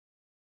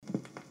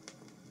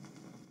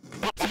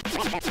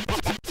It's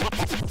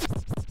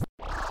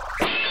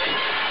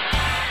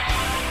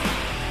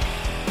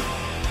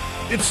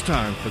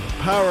time for the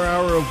Power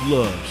Hour of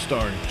Love,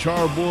 starring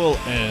Charboil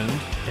and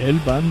El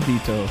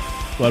Bandito.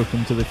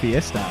 Welcome to the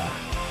fiesta.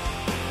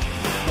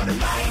 But it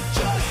might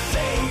just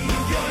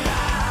save your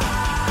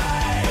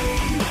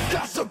life.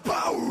 That's the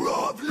power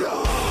of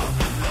love.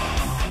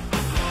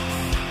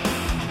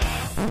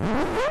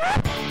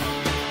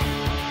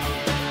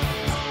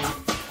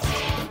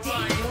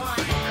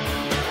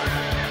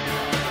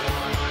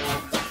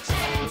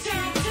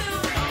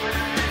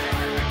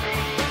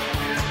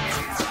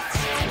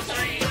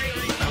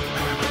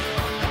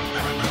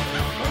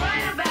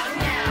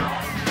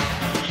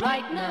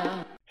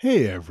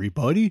 Hey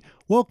everybody,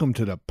 welcome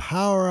to the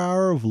Power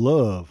Hour of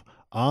Love.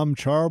 I'm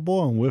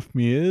Charboil and with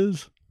me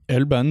is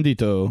El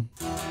Bandito.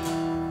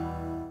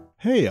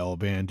 Hey El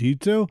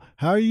Bandito,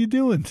 how are you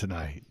doing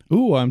tonight?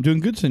 Ooh, I'm doing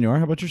good, senor.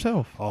 How about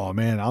yourself? Oh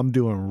man, I'm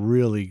doing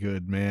really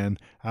good, man.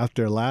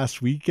 After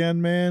last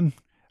weekend, man,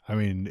 I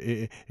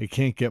mean, it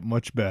can't get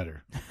much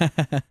better.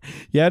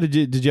 Yeah,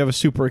 did you have a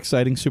super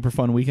exciting, super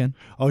fun weekend?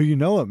 Oh, you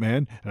know it,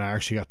 man. And I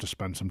actually got to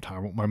spend some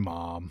time with my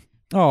mom.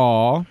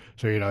 Aw.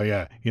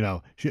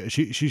 So,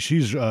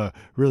 she's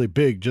really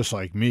big, just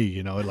like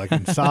me, like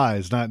in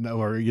size, in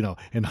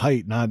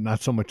height,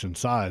 not so much in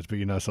size, but,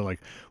 so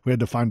like we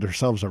had to find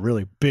ourselves a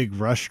really big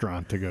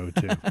restaurant to go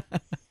to.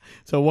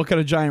 So what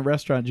kind of giant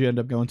restaurant did you end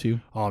up going to?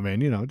 Oh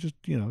man, just,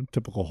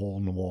 typical hole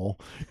in the wall,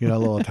 a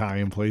little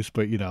Italian place,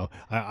 but,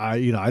 I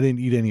didn't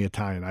eat any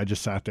Italian. I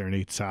just sat there and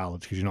ate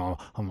salads because,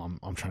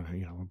 I'm trying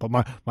to, but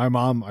my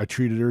mom, I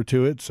treated her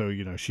to it. So,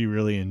 she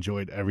really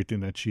enjoyed everything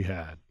that she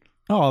had.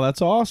 Oh,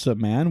 that's awesome,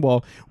 man.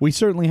 Well, we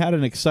certainly had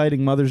an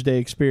exciting Mother's Day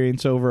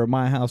experience over at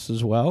my house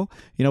as well.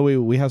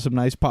 We have some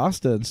nice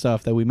pasta and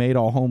stuff that we made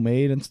all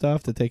homemade and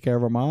stuff to take care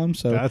of our mom.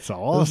 So that's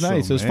awesome. It was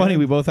nice. It was funny.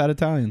 We both had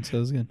Italian, so it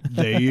was good.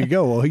 There you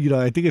go. Well,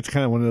 I think it's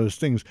kind of one of those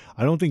things.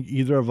 I don't think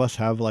either of us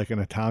have like an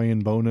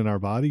Italian bone in our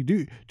body.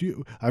 Do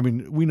you? I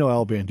mean, we know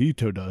El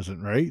Bandito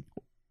doesn't, right?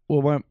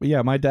 Well,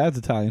 my dad's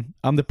Italian.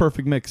 I'm the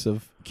perfect mix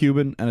of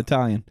Cuban and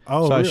Italian.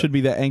 Oh, so really? I should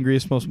be the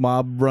angriest, most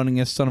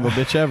mob-runningest son of a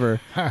bitch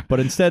ever. But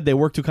instead, they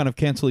work to kind of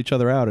cancel each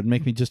other out and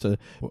make me just a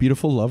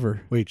beautiful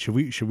lover. Wait, should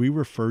we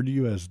refer to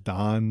you as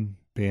Don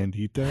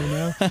Bandito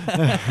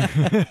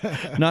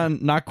now?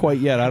 Not quite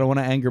yet. I don't want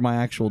to anger my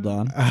actual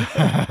Don.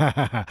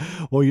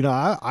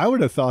 Well, I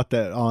would have thought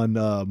that on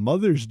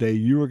Mother's Day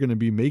you were going to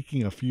be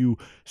making a few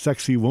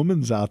sexy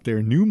women's out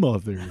there, new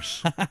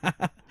mothers.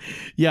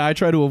 Yeah, I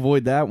try to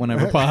avoid that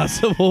whenever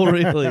possible,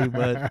 really.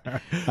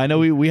 But I know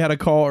we had a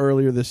call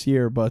earlier this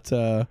year, but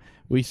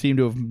we seem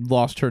to have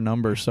lost her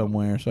number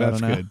somewhere. So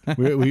that's I don't know.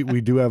 Good.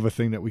 we do have a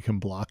thing that we can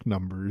block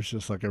numbers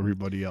just like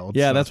everybody else.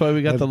 Yeah, so that's why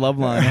we got the love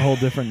line, a whole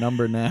different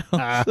number now.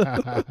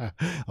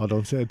 Oh,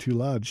 don't say it too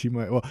loud. She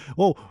might.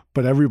 Well,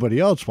 but everybody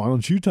else, why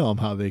don't you tell them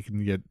how they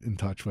can get in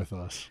touch with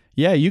us?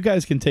 Yeah, you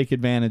guys can take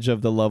advantage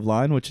of the love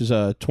line, which is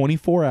a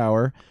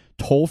 24-hour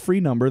toll-free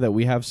number that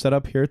we have set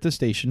up here at the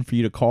station for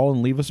you to call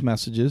and leave us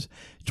messages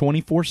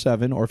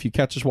 24/7, or if you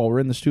catch us while we're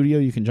in the studio,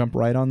 you can jump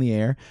right on the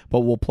air, but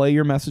we'll play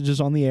your messages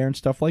on the air and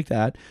stuff like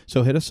that.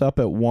 So hit us up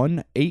at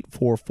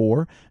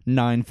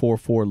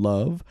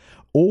 1-844-944-LOVE,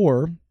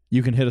 or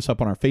you can hit us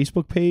up on our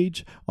Facebook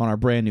page, on our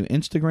brand new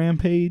Instagram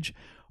page,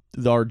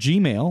 our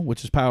Gmail,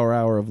 which is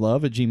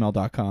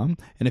powerhouroflove@gmail.com.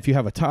 And if you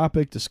have a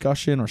topic,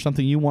 discussion, or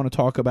something you want to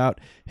talk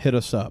about, hit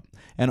us up.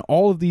 And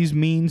all of these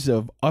means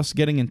of us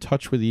getting in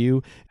touch with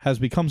you has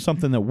become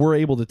something that we're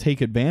able to take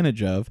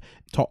advantage of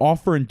to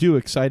offer and do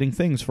exciting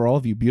things for all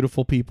of you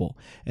beautiful people.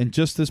 And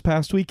just this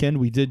past weekend,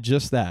 we did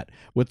just that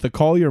with the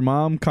Call Your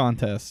Mom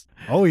contest.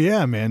 Oh,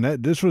 yeah,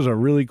 man. This was a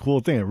really cool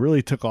thing. It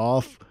really took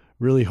off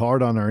really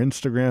hard on our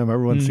Instagram.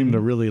 Everyone seemed to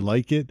really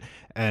like it.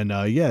 And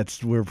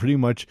it's where pretty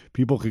much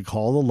people could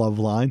call the love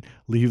line,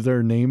 leave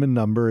their name and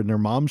number and their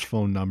mom's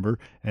phone number,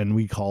 and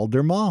we called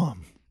their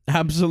mom.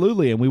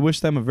 Absolutely, and we wish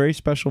them a very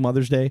special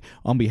Mother's Day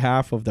on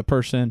behalf of the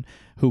person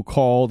who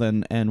called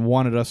and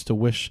wanted us to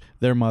wish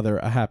their mother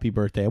a happy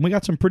birthday. And we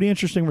got some pretty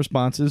interesting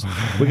responses.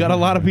 We got a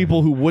lot of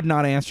people who would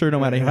not answer no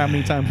matter how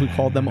many times we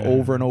called them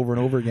over and over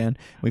and over again.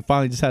 We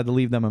finally just had to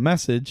leave them a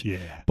message. Yeah.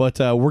 But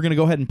we're going to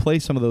go ahead and play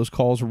some of those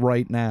calls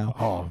right now.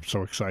 Oh, I'm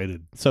so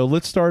excited. So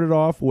let's start it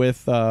off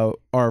with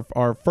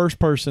our first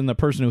person, the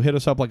person who hit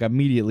us up like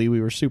immediately.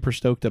 We were super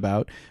stoked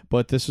about.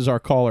 But this is our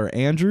caller,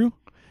 Andrew.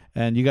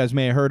 And you guys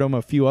may have heard him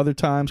a few other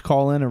times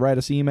call in and write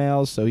us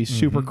emails, so he's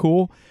super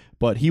cool.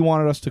 But he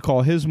wanted us to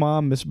call his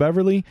mom, Miss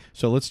Beverly,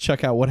 so let's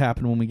check out what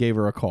happened when we gave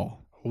her a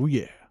call. Oh,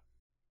 yeah.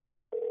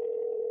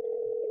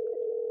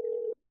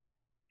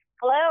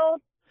 Hello?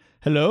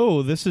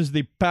 Hello, this is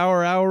the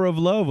Power Hour of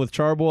Love with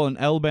Charboil and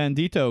El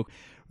Bandito.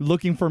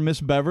 Looking for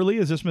Miss Beverly.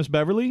 Is this Miss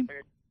Beverly?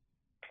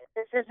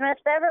 This is Miss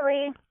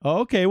Beverly.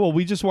 Okay, well,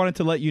 we just wanted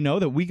to let you know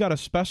that we got a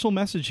special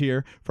message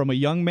here from a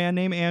young man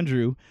named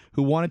Andrew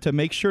who wanted to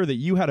make sure that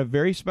you had a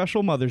very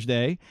special Mother's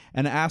Day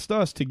and asked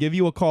us to give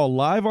you a call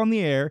live on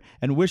the air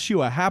and wish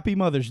you a happy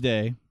Mother's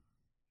Day.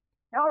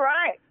 All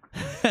right.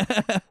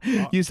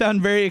 You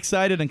sound very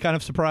excited and kind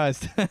of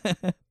surprised.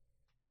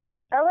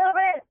 A little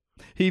bit.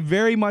 He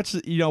very much,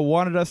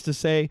 wanted us to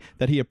say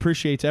that he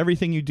appreciates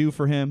everything you do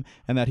for him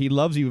and that he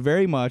loves you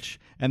very much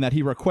and that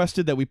he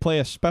requested that we play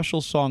a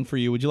special song for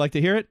you. Would you like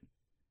to hear it?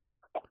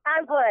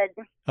 I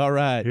would. All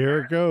right. Here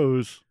it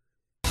goes.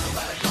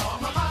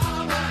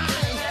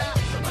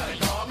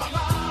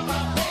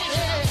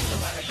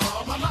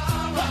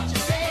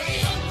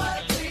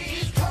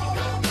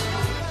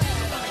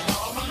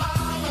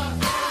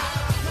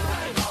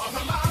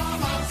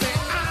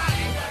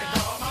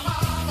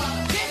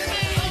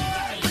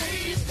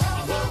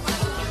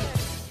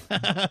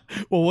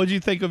 Well, what did you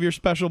think of your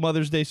special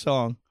Mother's Day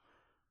song?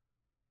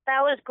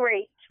 That was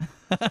great.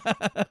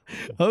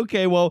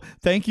 Okay, well,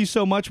 thank you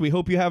so much. We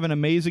hope you have an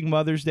amazing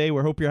Mother's Day.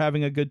 We hope you're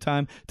having a good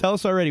time. Tell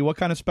us already, what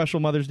kind of special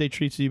Mother's Day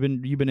treats you've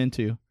been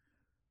into?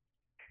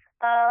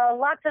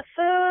 Lots of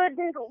food,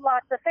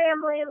 lots of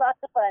family, lots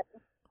of fun.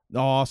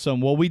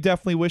 Awesome. Well, we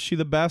definitely wish you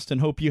the best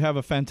and hope you have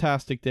a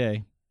fantastic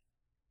day.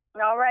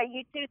 All right,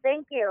 you too.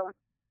 Thank you.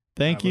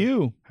 Thank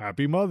you.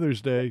 Happy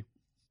Mother's Day.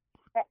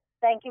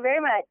 Thank you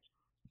very much.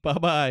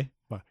 Bye-bye.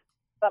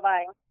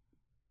 Bye-bye.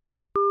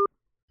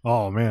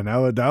 Oh man,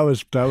 that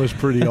was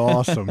pretty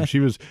awesome. I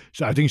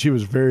think she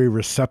was very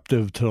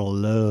receptive to the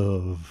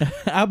love.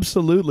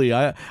 Absolutely.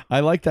 I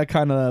like that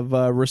kind of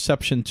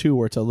reception too,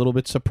 where it's a little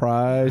bit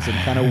surprised and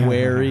kind of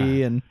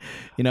wary and,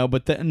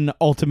 but then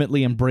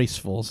ultimately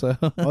embraceful. So.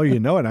 Oh,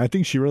 and I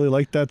think she really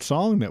liked that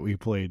song that we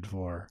played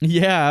for her.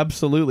 Yeah,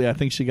 absolutely. I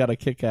think she got a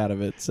kick out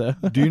of it. So.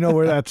 Do you know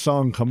where that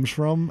song comes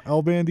from,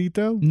 El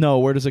Bandito? No,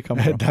 where does it come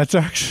from? That's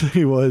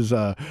actually was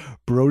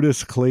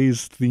Brodus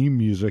Clay's theme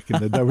music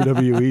in the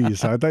WWE.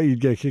 So I thought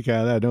you'd get a kick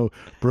out of that. I know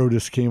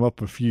Brodus came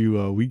up a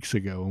few weeks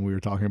ago when we were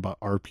talking about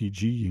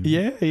RPG.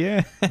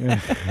 Yeah.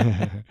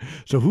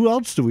 So who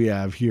else do we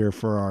have here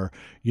for our,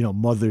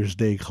 Mother's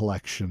Day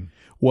collection?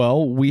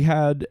 Well, we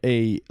had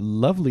a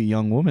lovely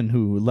young woman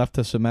who left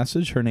us a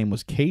message. Her name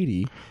was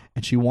Katie,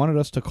 and she wanted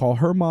us to call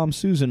her mom,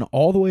 Susan,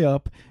 all the way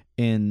up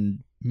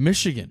in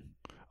Michigan.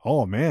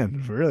 Oh,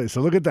 man, really?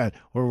 So look at that.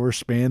 We're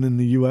spanning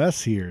the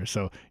U.S. here.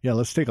 So, yeah,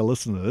 let's take a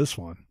listen to this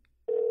one.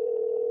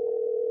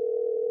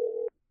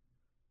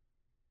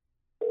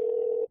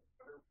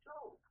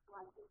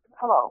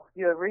 Hello,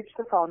 you have reached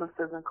the phone of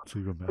Susan.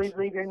 Please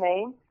leave your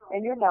name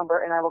and your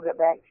number, and I will get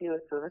back to you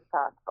as soon as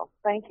possible.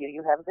 Thank you.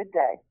 You have a good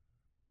day.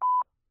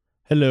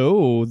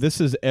 Hello, this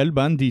is El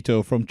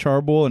Bandito from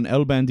Charboil and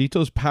El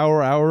Bandito's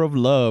Power Hour of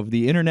Love,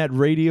 the internet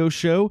radio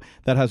show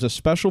that has a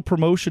special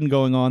promotion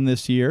going on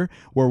this year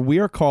where we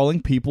are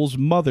calling people's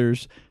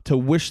mothers to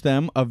wish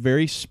them a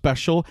very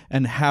special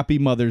and happy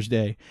Mother's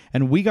Day.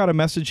 And we got a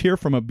message here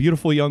from a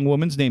beautiful young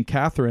woman named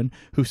Catherine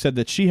who said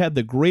that she had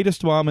the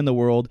greatest mom in the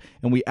world,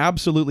 and we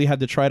absolutely had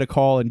to try to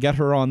call and get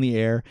her on the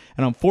air.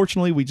 And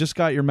unfortunately, we just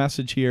got your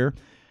message here.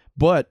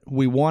 But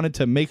we wanted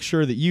to make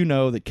sure that you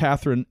know that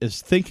Catherine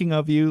is thinking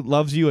of you,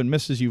 loves you, and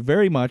misses you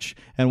very much,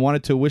 and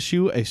wanted to wish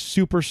you a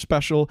super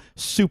special,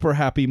 super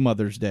happy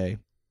Mother's Day.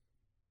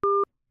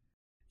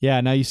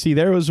 Yeah, now you see,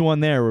 there was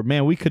one there where,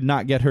 man, we could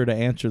not get her to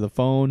answer the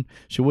phone.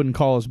 She wouldn't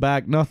call us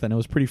back, nothing. It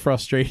was pretty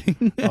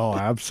frustrating. Oh,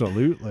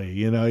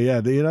 absolutely.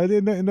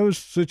 In those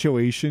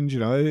situations,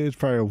 it's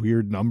probably a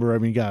weird number. I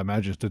mean, you got to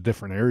imagine it's a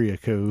different area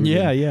code.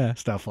 Yeah.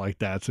 Stuff like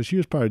that. So she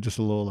was probably just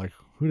a little like,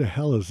 who the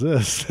hell is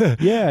this?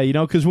 Yeah,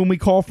 because when we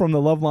call from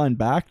the Love Line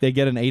back, they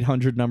get an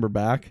 800 number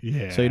back.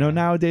 Yeah. So,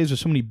 nowadays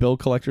there's so many bill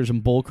collectors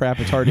and bull crap,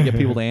 it's hard to get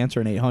people to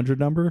answer an 800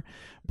 number.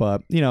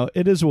 But,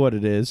 it is what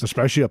it is.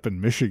 Especially up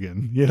in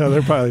Michigan. They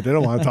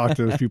don't want to talk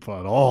to those people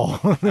at all.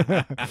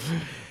 But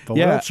what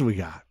else do we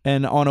got?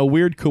 And on a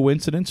weird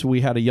coincidence, we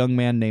had a young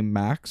man named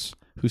Max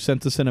who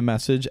sent us in a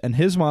message, and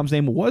his mom's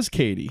name was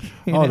Katie.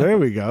 Oh, there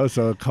we go.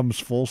 So it comes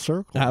full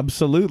circle.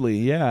 Absolutely,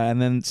 yeah.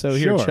 And then, so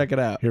here, check it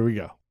out. Here we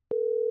go.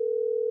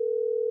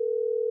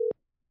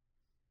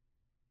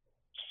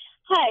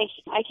 Hi,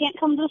 I can't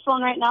come to the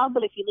phone right now,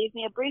 but if you leave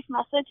me a brief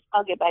message,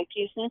 I'll get back to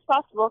you as soon as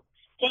possible.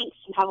 Thanks,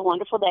 and have a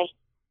wonderful day.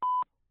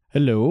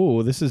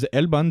 Hello, this is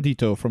El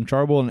Bandito from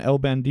Charboil and El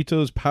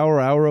Bandito's Power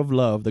Hour of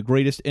Love, the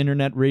greatest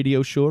internet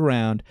radio show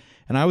around.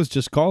 And I was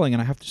just calling,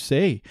 and I have to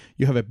say,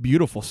 you have a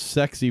beautiful,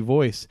 sexy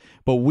voice.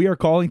 But we are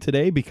calling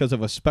today because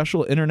of a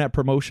special internet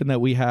promotion that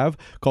we have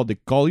called the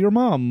Call Your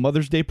Mom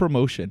Mother's Day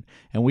Promotion.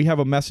 And we have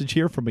a message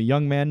here from a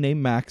young man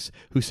named Max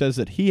who says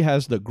that he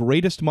has the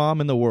greatest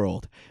mom in the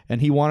world. And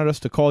he wanted us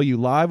to call you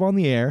live on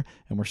the air,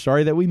 and we're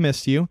sorry that we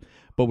missed you.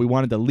 But we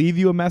wanted to leave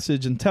you a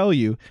message and tell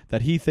you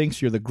that he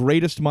thinks you're the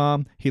greatest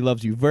mom. He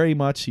loves you very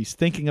much. He's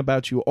thinking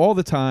about you all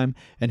the time,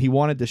 and he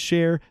wanted to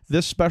share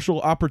this special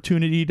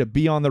opportunity to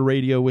be on the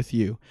radio with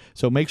you.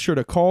 So make sure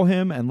to call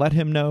him and let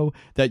him know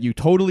that you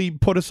totally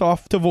put us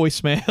off to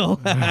voicemail,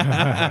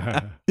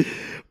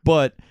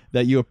 but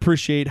that you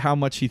appreciate how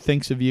much he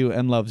thinks of you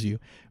and loves you.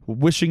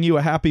 Wishing you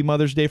a happy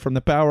Mother's Day from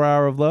the Power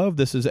Hour of Love.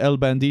 This is El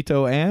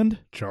Bandito and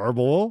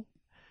Charboil.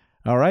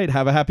 All right,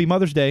 have a happy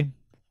Mother's Day.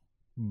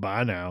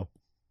 Bye now.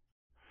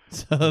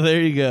 So there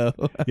you go.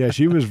 Yeah,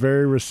 she was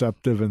very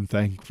receptive and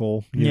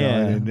thankful. You know,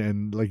 Yeah.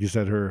 and like you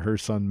said, her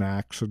son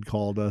Max had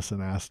called us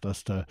and asked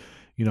us to,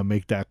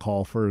 make that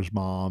call for his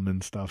mom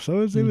and stuff.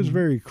 So it was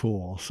very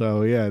cool.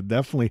 So yeah,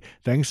 definitely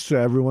thanks to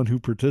everyone who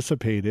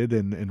participated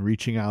in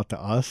reaching out to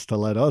us to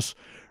let us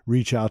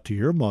reach out to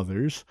your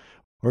mothers.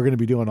 We're going to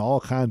be doing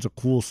all kinds of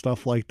cool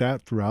stuff like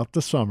that throughout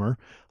the summer.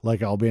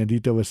 Like El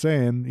Bandito was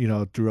saying,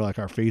 through like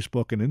our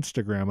Facebook and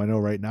Instagram. I know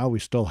right now we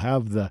still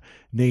have the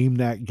Name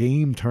That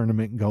Game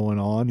tournament going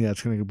on. Yeah,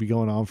 it's going to be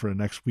going on for the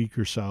next week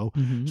or so.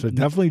 So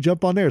definitely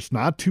jump on there. It's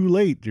not too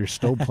late. There's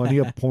still plenty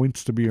of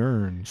points to be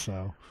earned.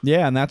 So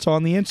yeah, and that's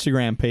on the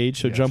Instagram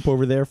page. So jump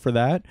over there for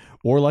that.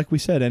 Or like we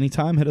said,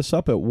 anytime, hit us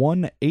up at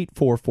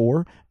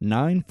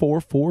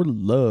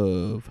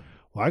 1-844-944-LOVE.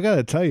 Well, I got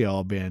to tell you,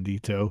 El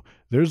Bandito,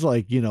 there's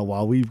like,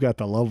 while we've got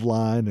the Love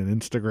Line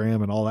and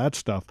Instagram and all that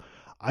stuff,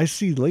 I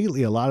see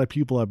lately a lot of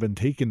people have been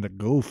taking to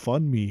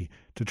GoFundMe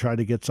to try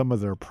to get some of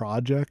their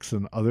projects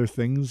and other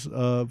things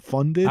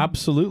funded.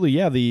 Absolutely,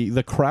 yeah.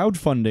 The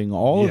crowdfunding,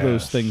 all of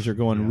those things are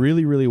going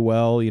really, really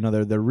well.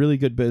 They're really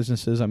good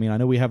businesses. I mean, I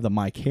know we have the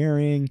My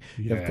Caring,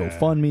 you have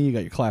GoFundMe, you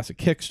got your classic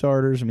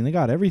Kickstarters. I mean, they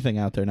got everything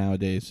out there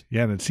nowadays.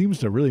 Yeah, and it seems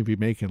to really be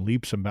making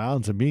leaps and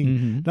bounds and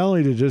being not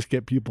only to just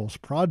get people's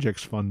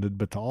projects funded,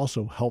 but to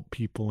also help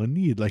people in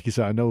need. Like you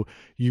said, I know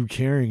You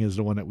Caring is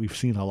the one that we've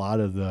seen a lot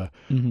of the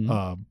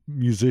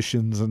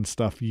musicians and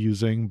stuff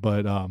using,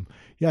 but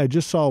I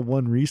just saw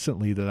one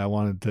recently that I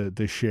wanted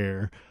to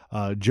share.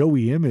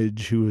 Joey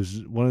Image, who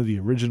was one of the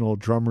original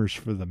drummers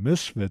for the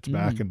Misfits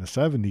back in the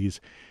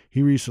 70s,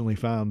 he recently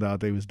found out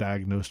they was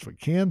diagnosed with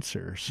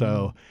cancer.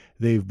 So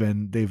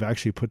they've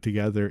actually put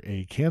together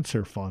a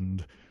cancer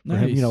fund for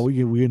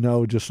him. We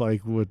know, just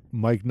like with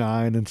Mike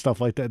Nine and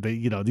stuff like that, they,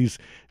 these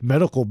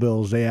medical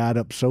bills, they add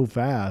up so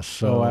fast.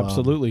 So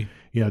absolutely.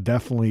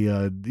 Definitely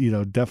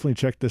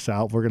check this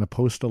out. We're going to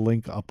post a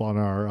link up on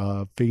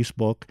our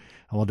Facebook,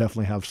 and we'll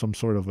definitely have some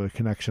sort of a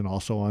connection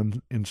also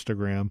on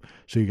Instagram,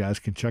 so you guys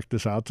can check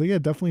this out. So yeah,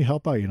 definitely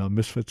help out.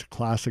 Misfits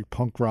classic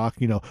punk rock.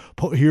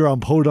 Here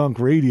on Podunk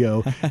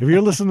Radio. If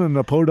you're listening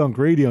to Podunk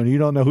Radio and you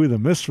don't know who the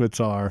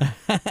Misfits are,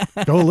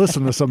 go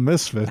listen to some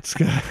Misfits.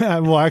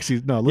 Well,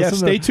 actually, no. Listen.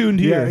 Stay tuned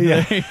here.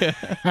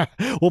 Yeah.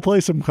 We'll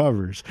play some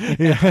covers.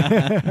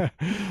 Yeah.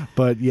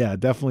 But yeah,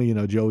 definitely.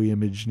 Joey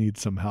Image needs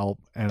some help,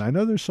 and I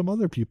know there's some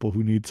other people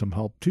who need some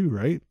help too,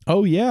 right?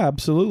 Oh yeah,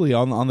 absolutely.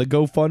 On the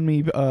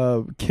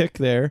GoFundMe kick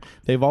there,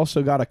 they've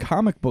also got a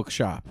comic book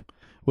shop,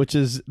 which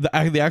is the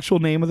actual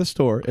name of the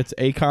store. It's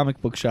a comic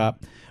book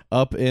shop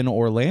up in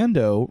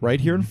Orlando,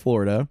 right here in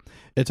Florida.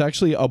 It's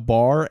actually a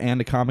bar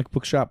and a comic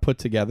book shop put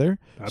together.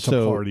 That's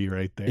a party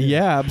right there.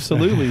 Yeah,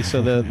 absolutely.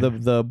 So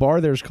the bar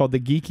there is called the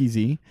Geeky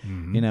Z.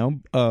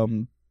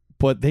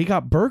 But they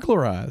got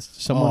burglarized.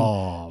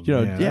 Someone,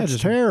 that's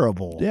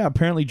terrible. Yeah,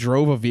 apparently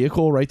drove a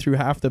vehicle right through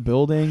half the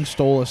building,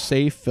 stole a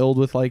safe filled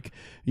with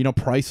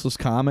priceless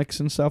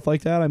comics and stuff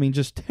like that. I mean,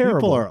 just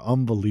terrible. People are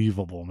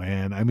unbelievable,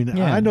 man. I mean,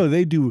 I know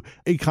they do.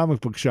 A comic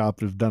book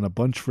shop have done a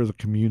bunch for the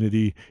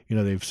community.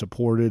 They've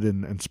supported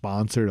and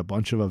sponsored a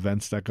bunch of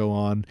events that go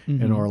on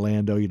in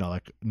Orlando.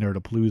 Like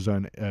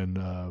Nerdapalooza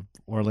and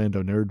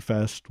Orlando Nerd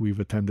Fest. We've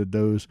attended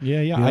those.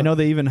 Yeah. I know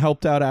they even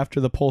helped out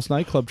after the Pulse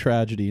nightclub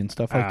tragedy and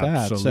stuff like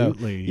that. So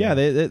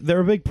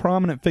they're a big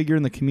prominent figure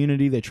in the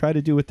community. They try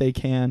to do what they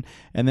can,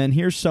 and then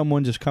here's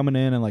someone just coming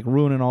in and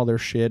ruining all their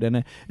shit,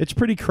 and it's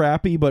pretty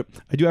crappy. But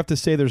I do have to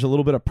say there's a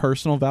little bit of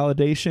personal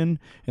validation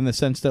in the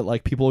sense that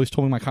people always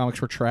told me my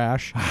comics were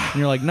trash, and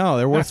you're like, no,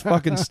 they're worth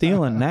fucking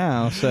stealing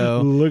now.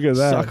 So look at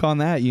that. Suck on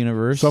that,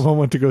 universe. Someone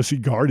went to go see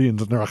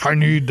Guardians, and they're like, I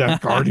need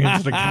that Guardians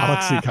of the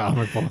Galaxy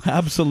comic book.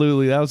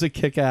 Absolutely, that was a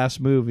kick-ass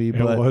movie.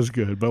 It was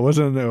good, but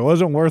it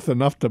wasn't worth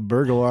enough to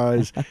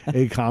burglarize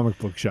a comic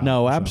book shop.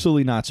 No,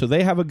 absolutely not. So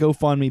they have a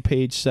GoFundMe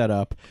page set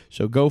up.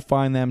 So go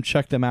find them,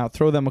 check them out,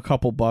 throw them a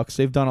couple bucks.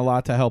 They've done a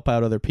lot to help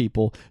out other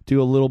people.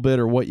 Do a little bit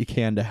or what you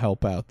can to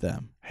help out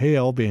them. Hey,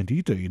 El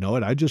Bandito, you know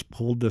what? I just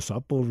pulled this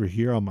up over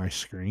here on my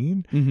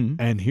screen,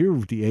 and here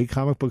the A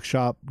Comic Book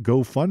Shop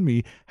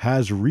GoFundMe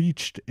has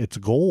reached its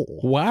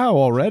goal. Wow,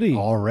 already?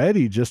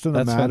 Already, just in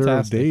a matter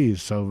of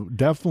days. So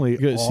definitely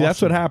awesome. See,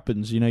 that's what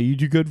happens. You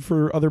do good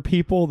for other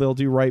people, they'll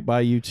do right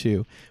by you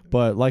too.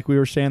 But like we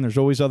were saying, there's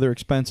always other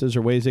expenses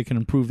or ways they can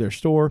improve their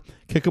store.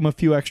 Kick them a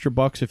few extra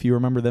bucks if you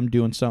remember them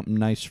doing something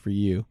nice for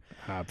you.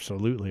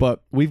 Absolutely.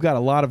 But we've got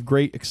a lot of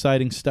great,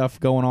 exciting stuff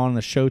going on in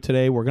the show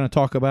today. We're going to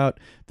talk about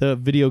the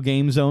Video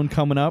Game Zone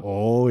coming up.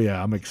 Oh,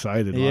 yeah. I'm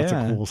excited. Lots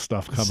of cool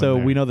stuff coming So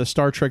there. We know the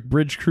Star Trek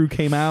Bridge Crew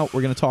came out.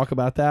 We're going to talk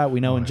about that. We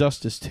know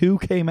Injustice 2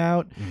 came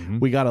out.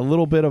 We got a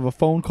little bit of a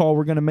phone call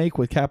we're going to make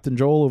with Captain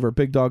Joel over at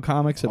Big Dog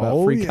Comics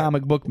about Free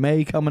Comic Book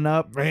May coming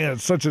up. Man,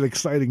 it's such an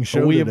exciting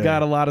show We today. have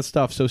got a lot of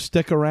stuff, so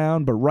stick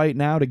around. But right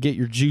now, to get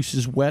your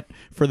juices wet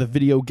for the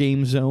Video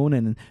Game Zone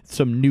and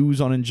some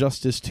news on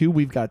Injustice 2,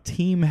 we've got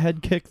Team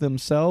Headkick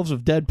themselves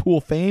of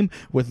Deadpool fame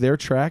with their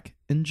track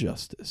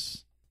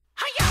Injustice.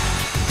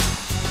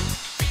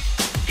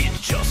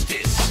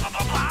 Injustice.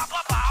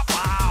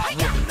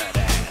 Whooping that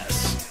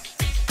ass.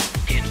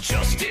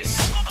 Injustice.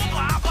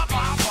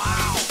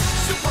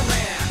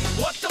 Superman,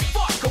 what the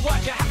fuck?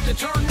 Why'd you have to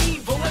turn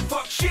evil and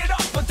fuck shit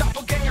up? A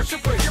doppelganger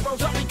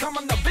superheroes are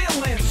becoming the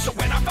villains. So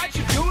when I fight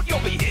you, dude, you'll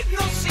be hitting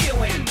the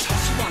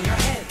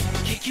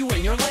kick you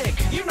in your leg.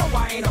 You know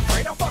I ain't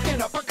afraid, I'll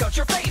fucking uppercut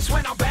your face.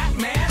 When I'm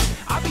Batman,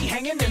 I be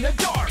hanging in the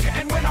dark.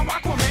 And when I'm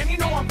Aquaman, you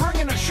know I'm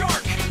bringing a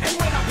shark. And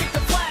when I pick the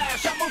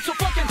Flash, I move so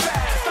fucking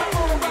fast. I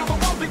roll around the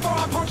world before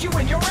I punch you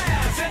in your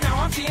ass. And now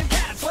I'm seeing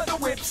cats, leather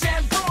whips,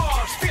 and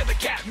bras. Fear the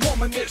cat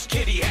woman, this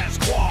kitty has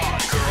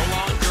claws. Girl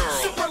on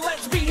girl, super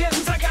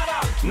lesbians. I got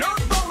a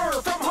nerd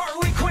boner from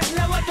Harley Quinn.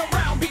 Now let the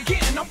round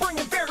begin. I'm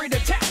bringing varied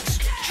attacks.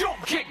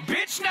 Jump kick,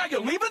 bitch, now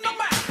you're leaving the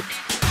map.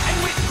 And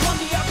with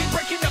Grundy, I'll be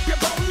breaking up your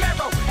bone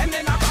marrow. And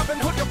then I Robin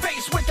Hood your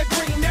face with the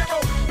green arrow.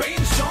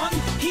 Bane, son,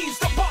 he's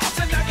the boss.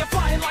 And now you're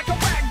flying like a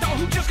ragdoll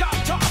who just got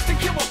tossed and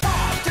kill a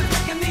frost. And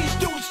making these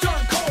dudes turn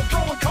cold,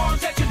 throwing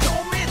cars at your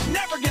dome, it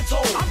never gets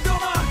old. I'm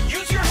gonna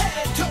use your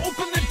head to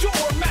open the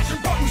door,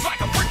 mashing buttons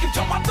like a freak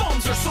until my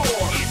thumbs are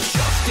sore.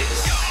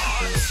 Injustice,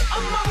 gods,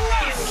 among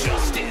us.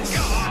 Injustice,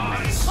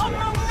 gods,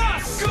 among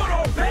us. Good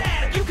or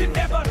bad, you can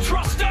never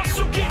trust us,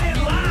 so get in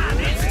line.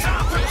 It's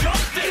time for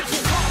justice. It's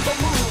combo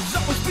moves,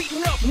 always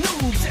beating up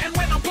noobs. And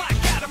when I'm Black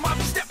Adam, I'll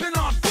be stepping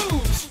on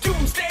boobs.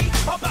 Doomsday,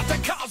 about to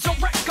cause a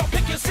wreck. I'll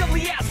pick your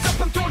silly ass up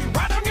and throw you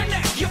right on your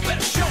neck. You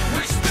better show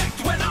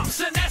respect when I'm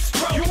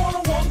Sinestro. You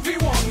wanna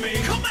 1v1 me?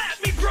 Come at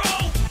me, bro.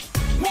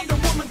 Wonder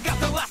Woman got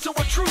the lasso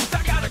of truth.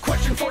 I got a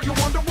question for you,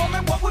 Wonder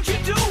Woman. What would you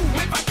do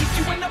if I kicked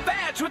you in the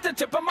badge with the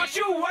tip of my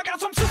shoe? I got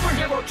some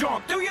superhero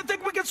junk. Do you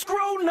think we can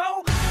screw?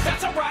 No,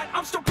 that's alright.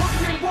 I'm still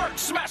putting in work,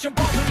 smashing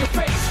balls in your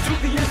face to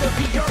the end of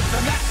the earth,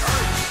 and that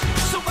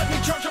hurts. So let me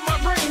charge on my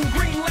brain.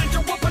 Green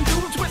Lantern whooping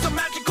dudes with some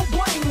magical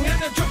bling,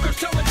 and the Joker's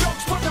telling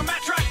jokes, putting a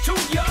match right to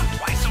ya.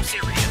 Why so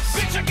serious?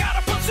 Bitch, I got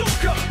a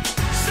bazooka.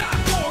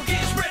 Cyborg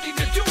is ready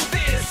to do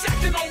this,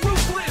 acting all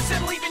ruthless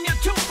and leaving you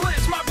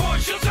toothless. My boy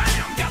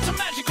Shazam got some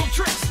magical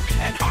tricks,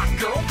 and hot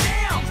girl,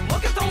 damn,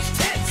 look at those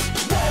tits.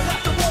 Wall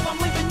after wall, I'm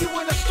leaving you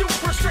in a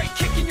stupor, straight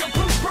kicking your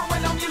blooper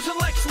when I'm using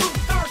Lex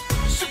Luthor.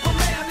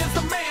 Superman is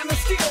the man of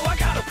steel. I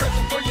got a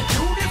present for you,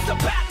 dude. It's the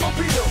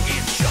Batmobile.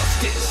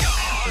 Injustice,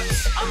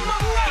 gods,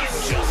 among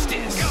us.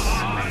 Injustice,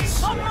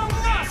 gods, among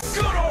us.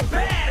 Good or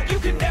bad, you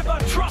can never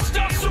trust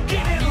us, so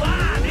get in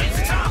line.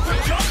 It's time for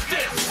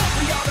justice.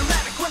 Fully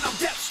automatic when I'm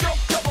Deathstroke,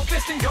 double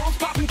fisting guns,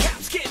 popping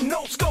caps, getting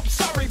no scope.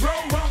 Sorry, bro,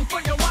 run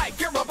for your life.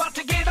 You're about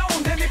to get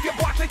owned, and if you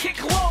block the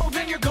kick low,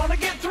 then you're gonna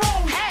get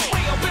thrown.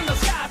 Way up in the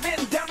sky,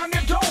 then down on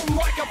your dome,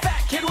 like a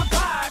fat kid with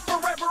pie,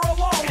 forever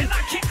alone. And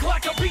I kick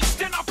like a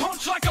beast, and I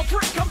punch like a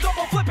freak. I'm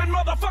double flipping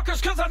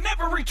motherfuckers, cause I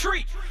never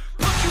retreat.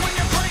 Put you in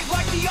your grave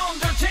like the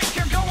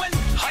Undertaker, going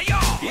hi-ya.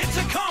 It's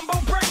a combo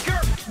breaker,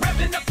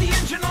 revving up the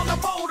engine on the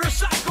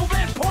motorcycle,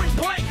 then point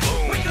blank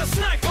with the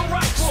sniper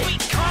rifle.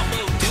 Sweet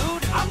combo,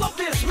 dude. I love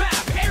this map.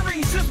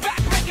 Ares is back,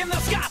 making the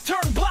sky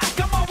turn black.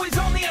 I'm always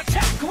on the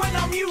attack when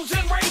I'm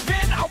using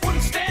Raven. I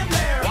wouldn't stand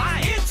there.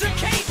 Why? It's a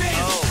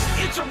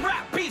cave-in. It's a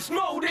rap beast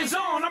mode is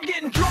on. I'm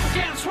getting drunk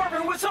and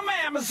swerving with some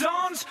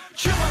Amazons,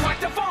 chilling like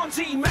the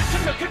Fonzie,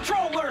 matching the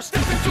controller.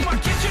 Step into my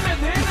kitchen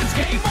and then it's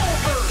game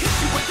over. Hit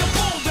you with the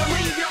boulder,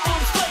 leave your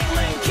arms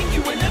flailing, kick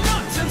you in the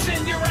nuts and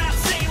send your ass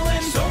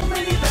sailing. So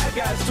many bad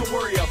guys to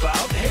worry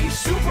about. Hey,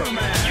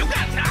 Superman, you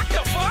got knocked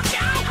the fuck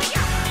out.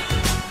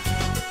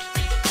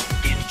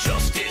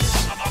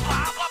 Injustice, whipping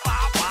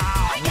that ass.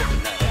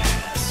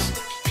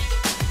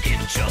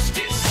 Injustice,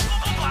 injustice,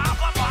 whipping that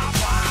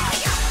ass.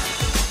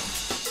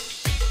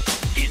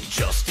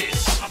 Injustice.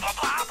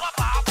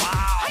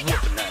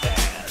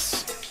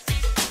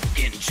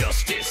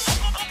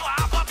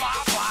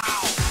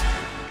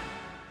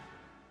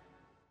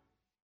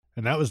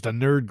 And that was the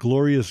Nerd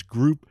Glorious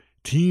group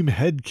Team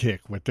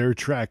Headkick with their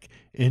track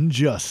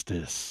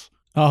Injustice.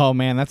 Oh,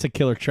 man, that's a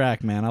killer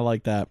track, man. I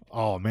like that.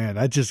 Oh, man,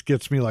 that just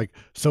gets me like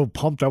so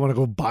pumped. I want to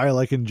go buy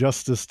like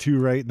Injustice 2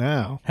 right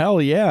now. Hell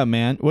yeah,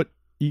 man. What,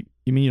 you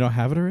mean you don't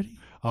have it already?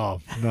 Oh,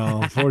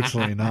 no,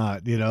 unfortunately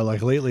not. You know,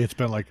 like lately it's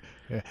been like,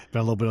 been a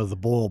little bit of the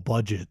boil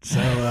budget. So,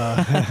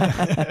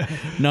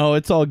 no,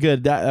 it's all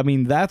good.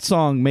 That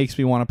song makes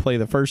me want to play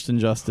the first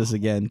Injustice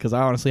again because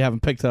I honestly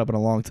haven't picked it up in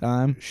a long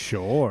time.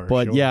 Sure.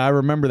 But yeah, I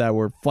remember that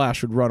where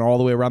Flash would run all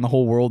the way around the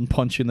whole world and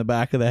punch you in the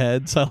back of the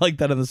head. So I like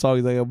that in the song.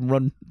 He's like, I'm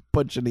run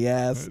punch in the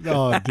ass.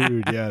 Oh,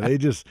 dude, yeah, they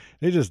just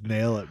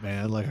nail it,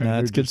 man. Like,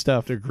 that's good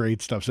stuff. They're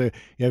great stuff. So,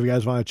 yeah, if you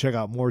guys want to check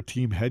out more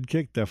Team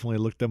Headkick, definitely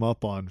look them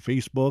up on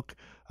Facebook,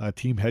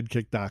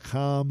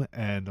 teamheadkick.com,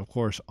 and of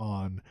course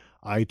on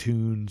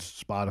iTunes,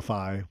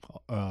 Spotify,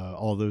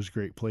 all those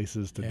great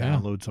places to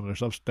download some of their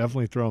stuff.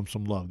 Definitely throw them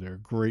some love. They're a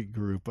great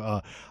group.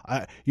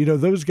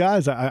 Those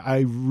guys,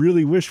 I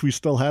really wish we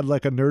still had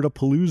like a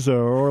Nerdapalooza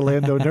or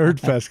Orlando Nerd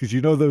Fest because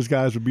those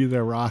guys would be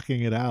there rocking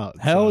it out.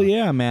 Hell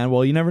yeah, man.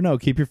 Well, you never know.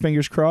 Keep your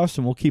fingers crossed,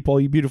 and we'll keep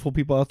all you beautiful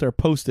people out there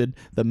posted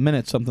the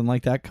minute something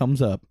like that comes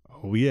up.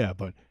 Oh, yeah,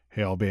 but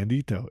hey, El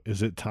Bandito,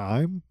 is it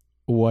time?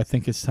 Oh, I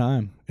think it's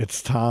time.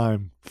 It's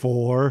time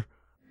for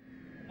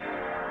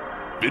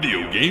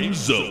Video Game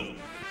Zone.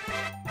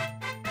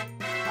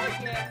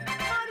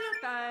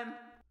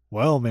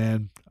 Well,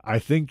 man, I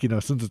think,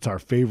 since it's our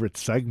favorite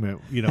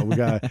segment, we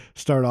got to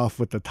start off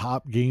with the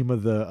top game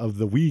of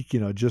the week,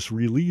 just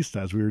released,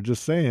 as we were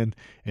just saying.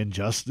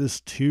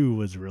 Injustice 2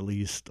 was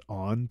released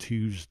on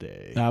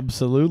Tuesday.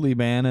 Absolutely,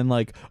 man. And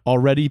like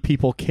already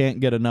people can't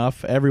get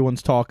enough.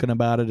 Everyone's talking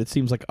about it. It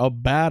seems like a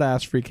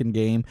badass freaking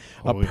game.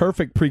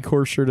 Perfect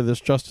precursor to this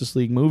Justice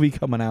League movie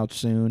coming out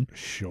soon.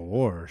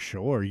 Sure.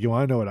 You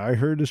want to know what I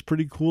heard is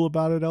pretty cool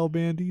about it, El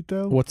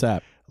Bandito? What's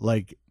that?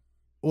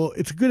 Well,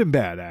 it's good and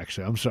bad,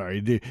 actually. I'm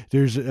sorry.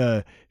 There's,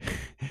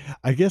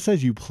 I guess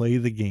as you play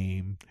the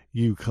game,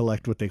 you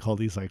collect what they call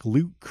these like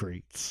loot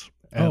crates.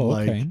 And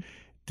okay.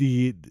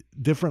 The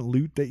different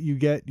loot that you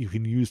get, you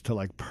can use to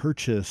like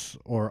purchase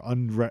or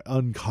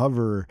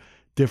uncover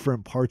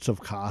different parts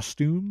of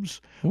costumes,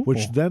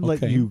 which then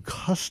let you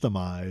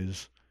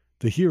customize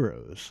the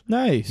heroes.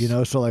 Nice.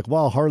 So like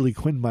while Harley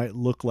Quinn might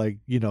look like,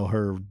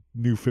 her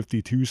new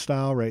 52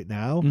 style right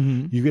now,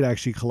 you could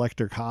actually collect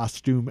her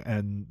costume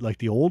and like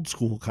the old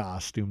school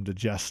costume, the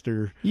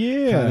Jester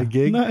kind of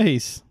gig.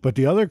 Nice. But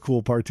the other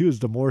cool part too is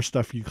the more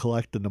stuff you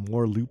collect and the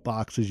more loot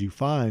boxes you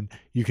find,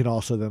 you can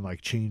also then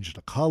like change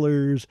the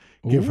colors,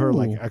 give her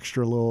like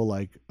extra little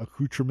like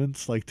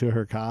accoutrements like to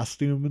her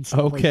costume and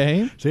stuff.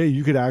 Okay. So yeah,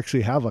 you could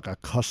actually have like a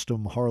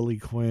custom Harley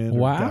Quinn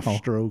or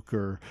Deathstroke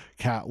or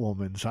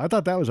Catwoman. So I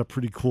thought that was a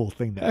pretty cool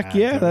thing to add.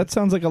 Yeah, that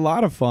sounds like a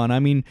lot of fun. I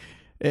mean,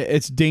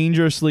 it's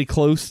dangerously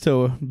close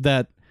to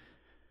the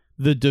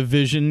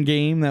Division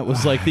game that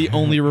was like the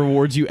only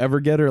rewards you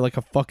ever get are like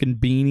a fucking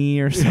beanie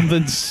or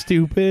something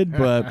stupid,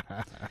 but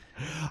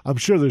I'm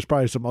sure there's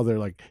probably some other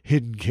like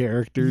hidden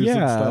characters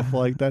and stuff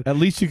like that. At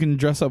least you can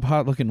dress up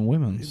hot looking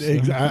women. So.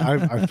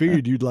 I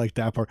figured you'd like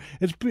that part.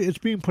 It's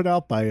being put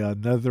out by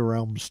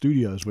NetherRealm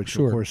Studios, which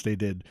of course they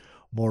did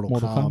Mortal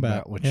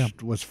Kombat,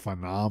 which was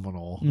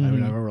phenomenal. I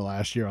mean, I remember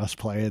last year us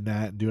playing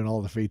that and doing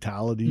all the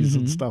fatalities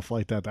and stuff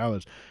like that. That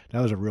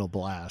was a real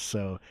blast.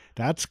 So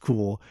that's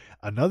cool.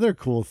 Another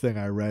cool thing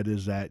I read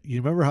is that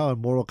you remember how in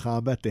Mortal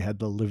Kombat they had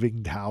the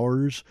living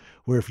towers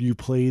where if you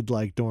played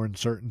like during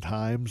certain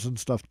times and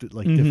stuff,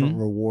 like different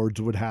rewards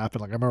would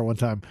happen. Like I remember one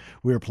time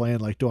we were playing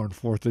like during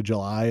 4th of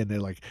July and they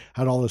like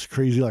had all this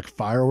crazy like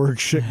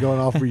fireworks shit going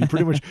off where you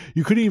pretty much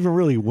you couldn't even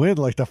really win.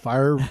 Like the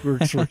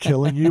fireworks were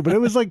killing you, but it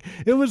was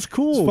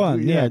cool. It's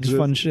fun. Yeah, just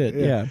fun shit.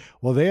 Yeah.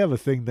 Well, they have a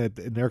thing and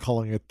they're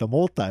calling it the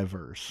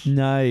multiverse.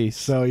 Nice.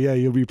 So yeah,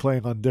 you'll be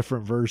playing on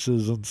different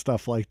verses and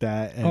stuff like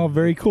that. And,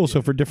 very cool.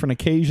 So for different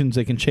occasions,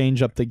 they can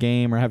change up the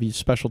game or have you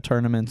special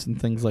tournaments and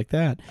things like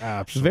that.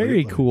 Absolutely.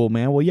 Very cool,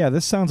 man. Well, yeah,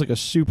 this sounds like a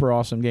super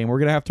awesome game. We're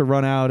going to have to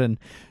run out and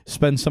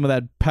spend some of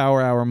that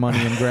Power Hour money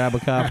and grab a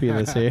copy of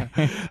this here.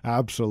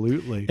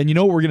 Absolutely. And you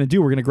know what we're going to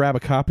do? We're going to grab a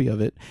copy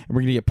of it, and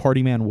we're going to get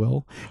Party Man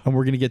Will, and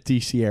we're going to get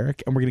DC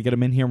Eric, and we're going to get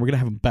him in here, and we're going to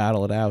have him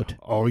battle it out.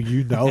 Oh,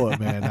 you know it,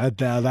 man.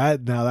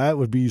 That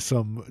would be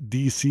some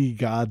DC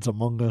gods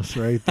among us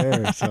right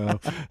there. So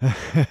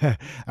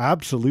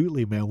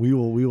absolutely, man. We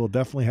will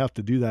definitely have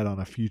to do that on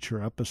a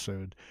future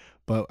episode.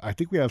 But I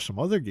think we have some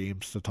other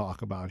games to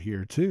talk about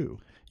here too.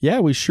 Yeah,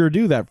 we sure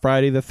do. That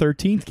Friday the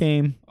 13th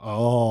game.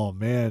 Oh,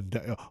 man.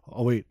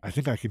 Oh, wait. I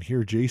think I can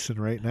hear Jason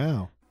right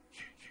now.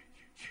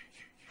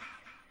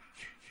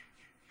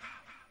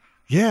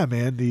 Yeah,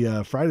 man,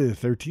 the Friday the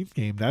 13th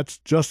game, that's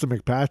Justin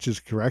McPatch is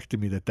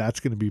correcting me that's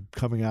going to be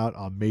coming out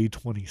on May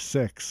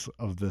 26th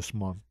of this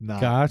month,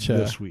 not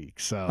this week.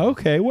 So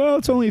okay, well,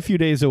 it's only a few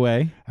days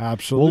away.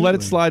 Absolutely. We'll let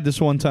it slide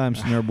this one time,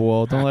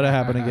 Snurboil. Don't let it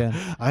happen again.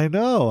 I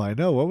know.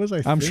 What was I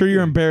thinking? I'm sure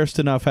you're embarrassed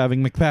enough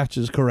having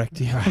McPatches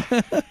correct you.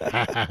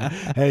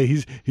 Hey,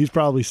 he's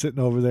probably sitting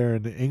over there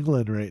in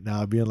England right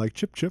now being like,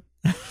 chip, chip.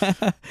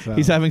 So,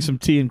 he's having some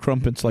tea and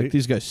crumpets like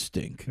these guys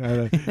stink.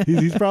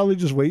 He's probably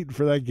just waiting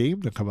for that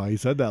game to come out. He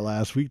said that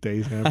last week that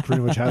he's going to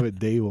pretty much have it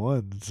day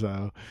one.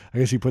 So I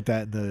guess he put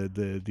that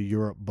in the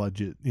Europe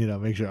budget,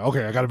 make sure,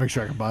 okay, I got to make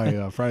sure I can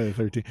buy Friday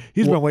the 13th.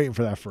 He's been waiting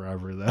for that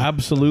forever though.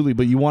 Absolutely.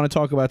 But you want to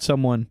talk about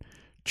someone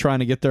trying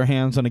to get their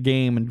hands on a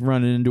game and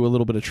running into a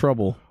little bit of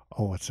trouble.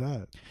 Oh, what's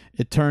that?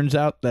 It turns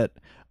out that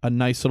a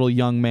nice little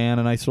young man,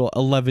 a nice little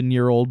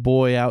 11-year-old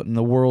boy out in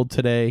the world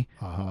today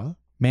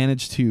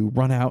managed to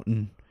run out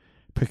and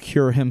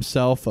procure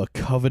himself a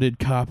coveted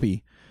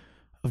copy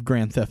of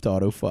Grand Theft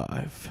Auto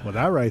 5. Well,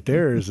 that right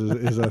there is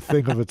a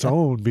thing of its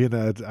own, being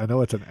I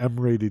know it's an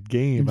M-rated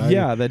game.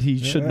 That he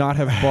should not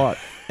have bought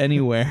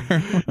anywhere.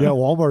 Yeah,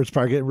 Walmart's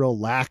probably getting real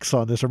lax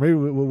on this. Or maybe,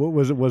 what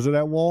was it? Was it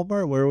at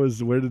Walmart?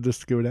 Where did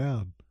this go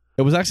down?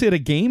 It was actually at a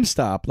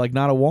GameStop, like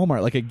not a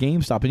Walmart, like a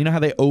GameStop. And you know how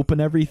they open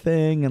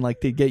everything and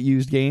like they get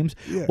used games?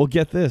 Yeah. Well,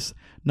 get this.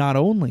 Not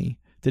only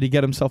did he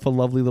get himself a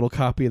lovely little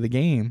copy of the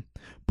game,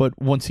 but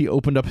once he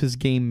opened up his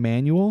game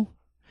manual,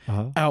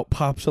 out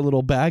pops a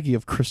little baggie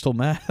of crystal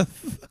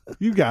meth.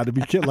 You got to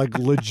be kidding! Like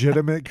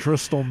legitimate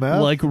crystal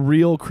meth, like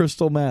real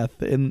crystal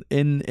meth in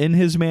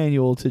his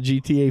manual to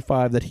GTA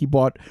 5 that he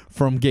bought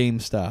from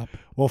GameStop.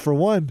 Well, for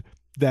one,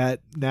 that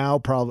now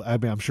probably, I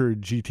mean, I'm sure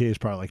GTA is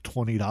probably like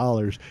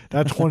 $20.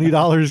 That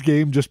 $20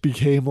 game just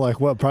became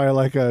like what, probably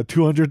like a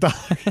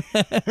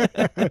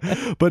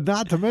 $200. But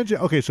not to mention,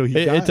 okay, so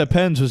it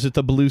depends. Was it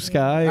the Blue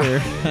Sky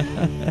or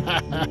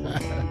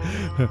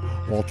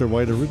Walter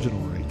White original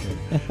right there?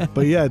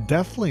 But yeah,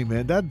 definitely,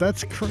 man.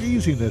 That's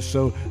craziness.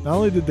 So not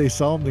only did they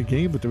sell him the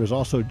game, but there was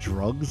also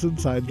drugs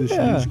inside this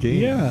year's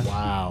game. Yeah.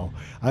 Wow.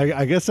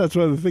 I guess that's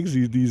one of the things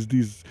these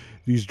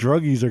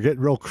druggies are getting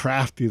real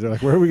crafty. They're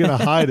like, where are we going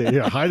to hide it?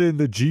 Yeah, hide it in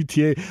the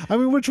GTA. I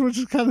mean, which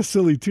is kind of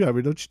silly, too. I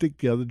mean, don't you think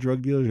the other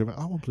drug dealers are like,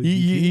 I want to play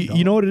GTA?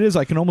 You know what it is?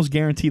 I can almost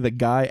guarantee the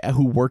guy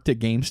who worked at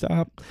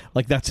GameStop,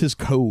 like, that's his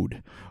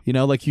code. You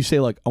know, like you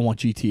say, like, I want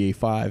GTA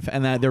 5,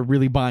 and that they're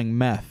really buying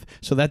meth.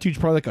 So that dude's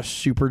probably like a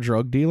super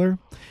drug dealer.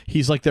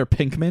 He's like their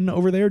Pinkman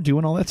over there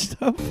doing all that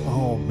stuff.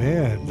 Oh,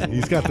 man.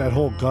 He's got that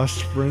whole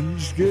Gus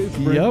Fringe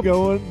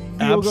going.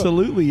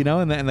 Absolutely, you know,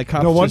 and the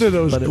cops. No wonder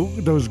those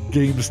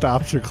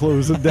GameStops are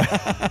closing down.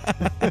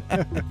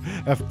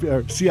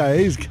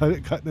 CIA's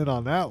cutting in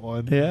on that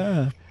one.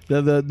 Yeah.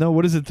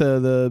 What is it?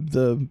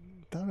 The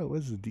I thought it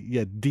was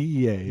DEA.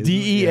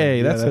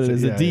 DEA, that's what it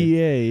is. The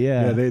DEA,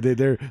 yeah.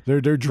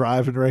 They're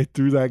driving right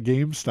through that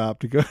GameStop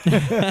to go.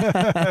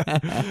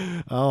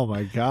 Oh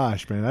my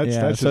gosh, man,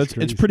 that's so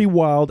it's pretty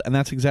wild, and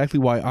that's exactly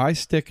why I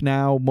stick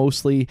now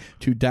mostly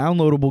to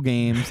downloadable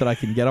games that I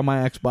can get on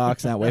my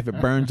Xbox. And that way, if it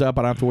burns up,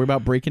 I don't have to worry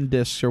about breaking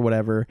discs or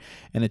whatever.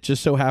 And it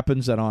just so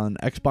happens that on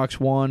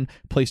Xbox One,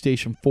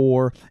 PlayStation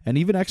 4, and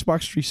even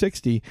Xbox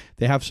 360,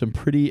 they have some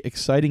pretty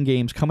exciting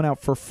games coming out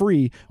for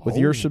free with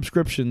your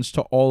subscriptions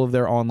to all of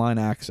their online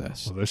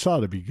access. Well, this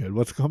ought to be good.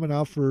 What's coming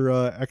out for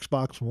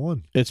Xbox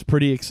One? It's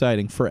pretty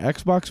exciting. For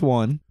Xbox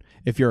One,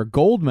 if you're a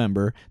gold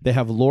member, they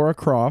have Lara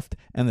Croft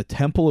and the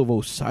Temple of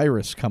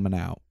Osiris coming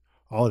out.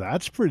 Oh,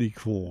 that's pretty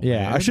cool.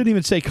 Yeah, man. I shouldn't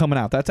even say coming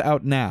out. That's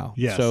out now.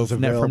 Yes, so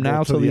from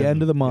now till the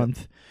end of the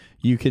month,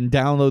 you can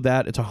download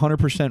that. It's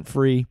 100%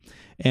 free.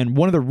 And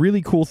one of the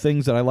really cool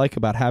things that I like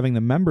about having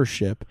the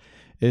membership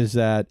is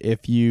that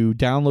if you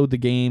download the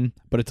game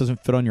but it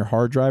doesn't fit on your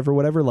hard drive or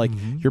whatever, like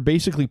you're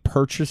basically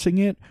purchasing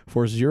it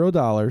for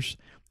 $0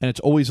 and it's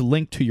always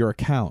linked to your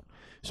account.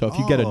 So if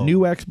you get a new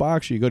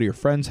Xbox or you go to your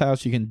friend's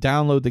house, you can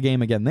download the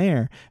game again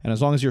there, and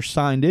as long as you're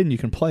signed in, you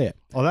can play it.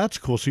 Oh, that's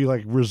cool. So you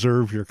like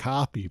reserve your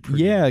copy.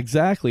 Yeah,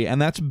 exactly.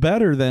 And that's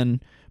better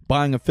than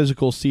buying a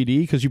physical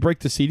CD, because you break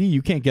the CD,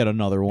 you can't get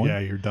another one. Yeah,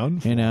 you're done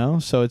for. You know,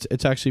 so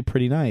it's actually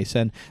pretty nice.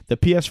 And the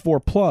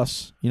PS4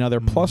 Plus, you know, their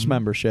Plus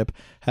membership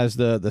has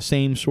the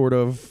same sort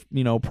of,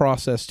 you know,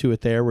 process to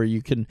it there, where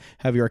you can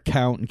have your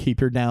account and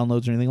keep your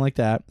downloads or anything like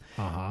that.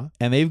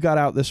 And they've got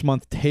out this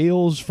month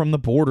Tales from the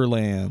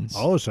Borderlands.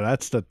 Oh, so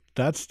that's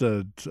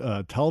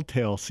the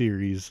Telltale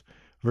series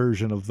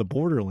version of the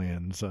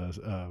Borderlands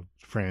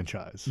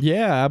franchise.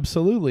 Yeah,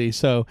 absolutely.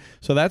 So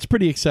that's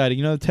pretty exciting.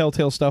 You know, the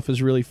Telltale stuff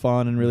is really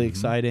fun and really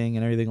exciting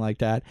and everything like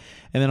that.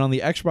 And then on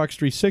the Xbox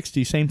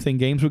 360, same thing,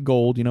 games with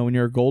gold. You know, when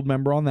you're a gold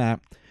member on that,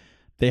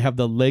 they have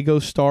the Lego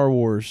Star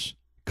Wars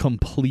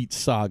Complete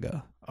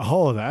Saga.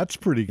 Oh, that's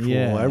pretty cool.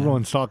 Yeah.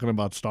 Everyone's talking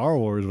about Star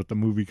Wars with the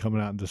movie coming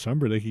out in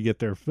December. They could get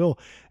their fill.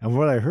 And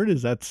what I heard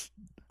is that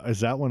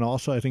one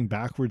also, I think,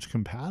 backwards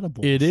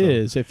compatible. It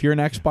is. If you're an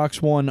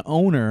Xbox One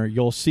owner,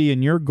 you'll see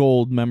in your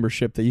gold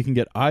membership that you can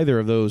get either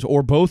of those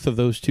or both of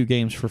those two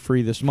games for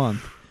free this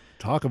month.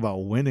 Talk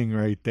about winning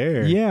right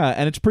there. Yeah,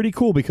 and it's pretty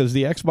cool because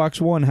the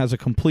Xbox One has a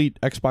complete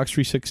Xbox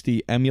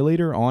 360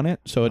 emulator on it,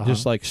 so it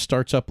just like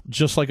starts up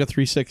just like a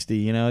 360.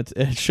 You know,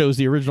 it shows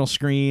the original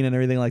screen and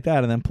everything like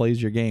that, and then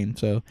plays your game.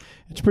 So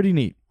it's pretty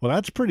neat. Well,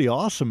 that's pretty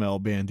awesome, El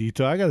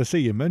Bandito. I got to say,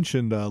 you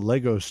mentioned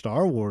Lego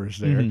Star Wars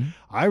there.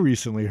 I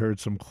recently heard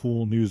some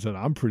cool news that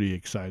I'm pretty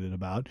excited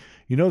about.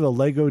 You know, the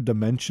Lego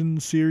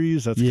Dimensions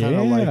series? That's kind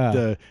of like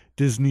the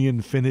Disney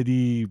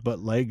Infinity but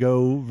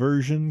Lego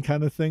version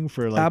kind of thing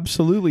for like...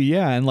 Absolutely,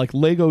 yeah. And like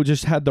Lego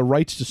just had the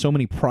rights to so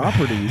many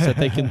properties that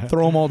they can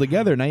throw them all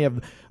together. Now you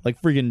have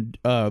like freaking...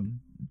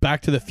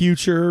 Back to the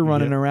Future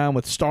running around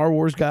with Star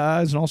Wars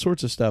guys and all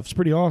sorts of stuff. It's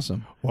pretty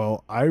awesome.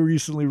 Well, I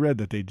recently read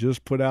that they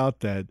just put out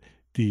that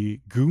the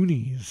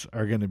Goonies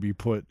are going to be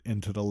put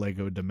into the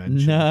Lego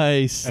Dimension.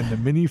 Nice. And the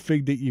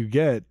minifig that you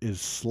get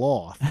is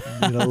Sloth.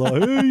 You know,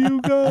 like, hey,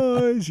 you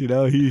guys. You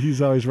know,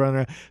 he's always running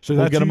around. So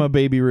we'll get him a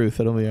Baby Ruth.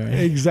 It'll be all right.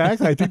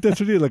 Exactly. I think that's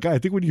what he is. Like, I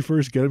think when you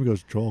first get him, he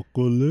goes,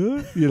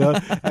 chocolate, you know,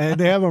 and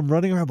they have him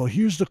running around. But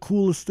here's the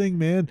coolest thing,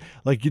 man.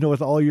 Like, you know,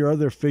 with all your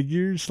other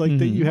figures like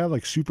that you have,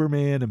 like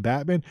Superman and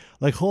Batman,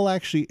 like he'll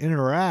actually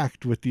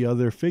interact with the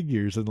other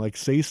figures and like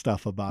say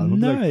stuff about him.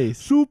 Nice. Like,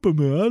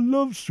 Superman, I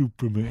love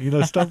Superman. You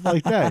know, stuff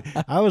like that.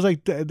 I was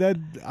like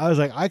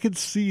I could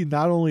see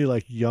not only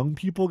like young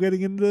people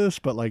getting into this,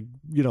 but like,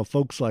 you know,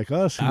 folks like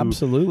us who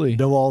absolutely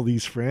know all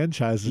these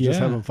franchises just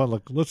having fun.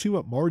 Like, let's see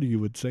what Marty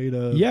would say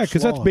to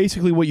because that's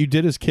basically what you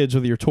did as kids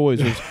with your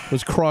toys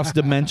was cross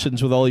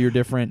dimensions with all your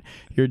different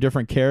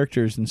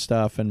characters and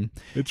stuff. And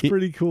it's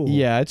pretty cool.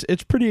 Yeah,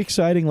 it's pretty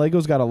exciting.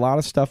 Lego's got a lot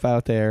of stuff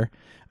out there.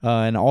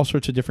 and all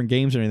sorts of different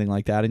games and anything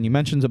like that. And you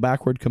mentioned the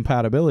backward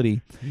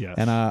compatibility. Yes.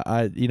 And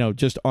I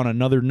just on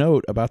another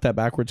note about that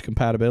backwards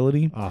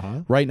compatibility,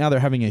 right now they're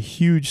having a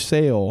huge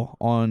sale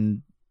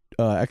on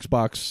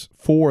Xbox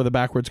for the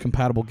backwards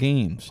compatible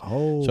games.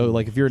 Oh. So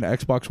like if you're an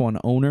Xbox One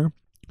owner,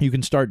 you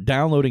can start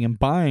downloading and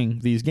buying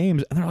these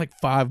games, and they're like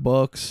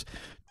 $5,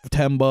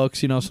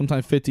 $10,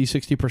 sometimes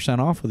 50-60%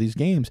 off of these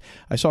games.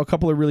 I saw a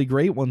couple of really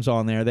great ones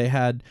on there. They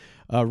had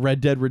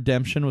Red Dead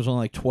Redemption was only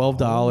like $12.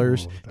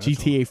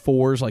 GTA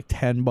 4 is like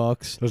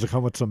 $10. Does it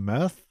come with some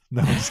meth?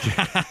 No, I'm just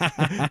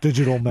kidding.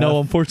 Digital meth. No,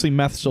 unfortunately,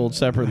 meth sold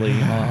separately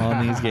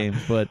on these games.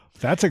 But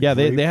that's a they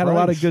great had a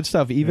lot of price. good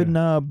stuff. Even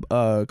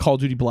Call of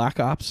Duty Black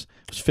Ops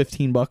was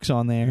 $15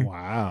 on there.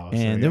 Wow!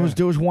 And there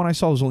was one I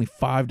saw was only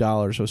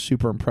 $5. I was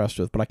super impressed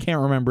with, but I can't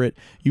remember it.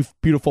 You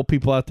beautiful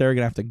people out there are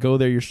gonna have to go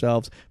there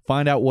yourselves,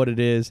 find out what it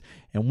is,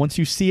 and once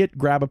you see it,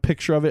 grab a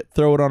picture of it,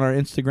 throw it on our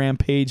Instagram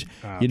page.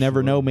 Absolutely. You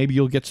never know, maybe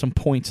you'll get some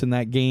points in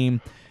that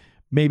game.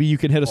 Maybe you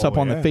can hit us up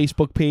on the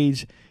Facebook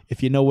page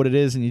if you know what it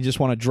is and you just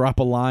want to drop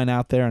a line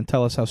out there and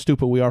tell us how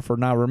stupid we are for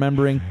not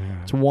remembering.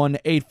 It's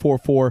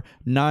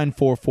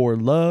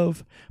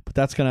 1-844-944-LOVE. But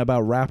that's going to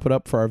about wrap it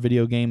up for our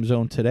video game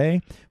zone today.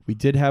 We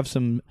did have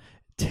some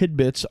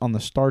tidbits on the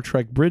Star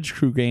Trek Bridge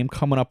Crew game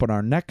coming up on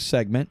our next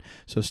segment,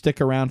 so stick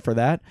around for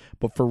that.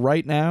 But for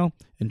right now,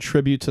 in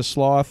tribute to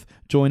Sloth,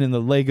 joining the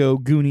Lego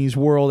Goonies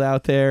world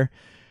out there,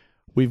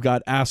 we've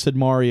got Acid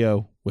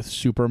Mario with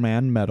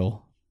Superman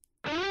Metal.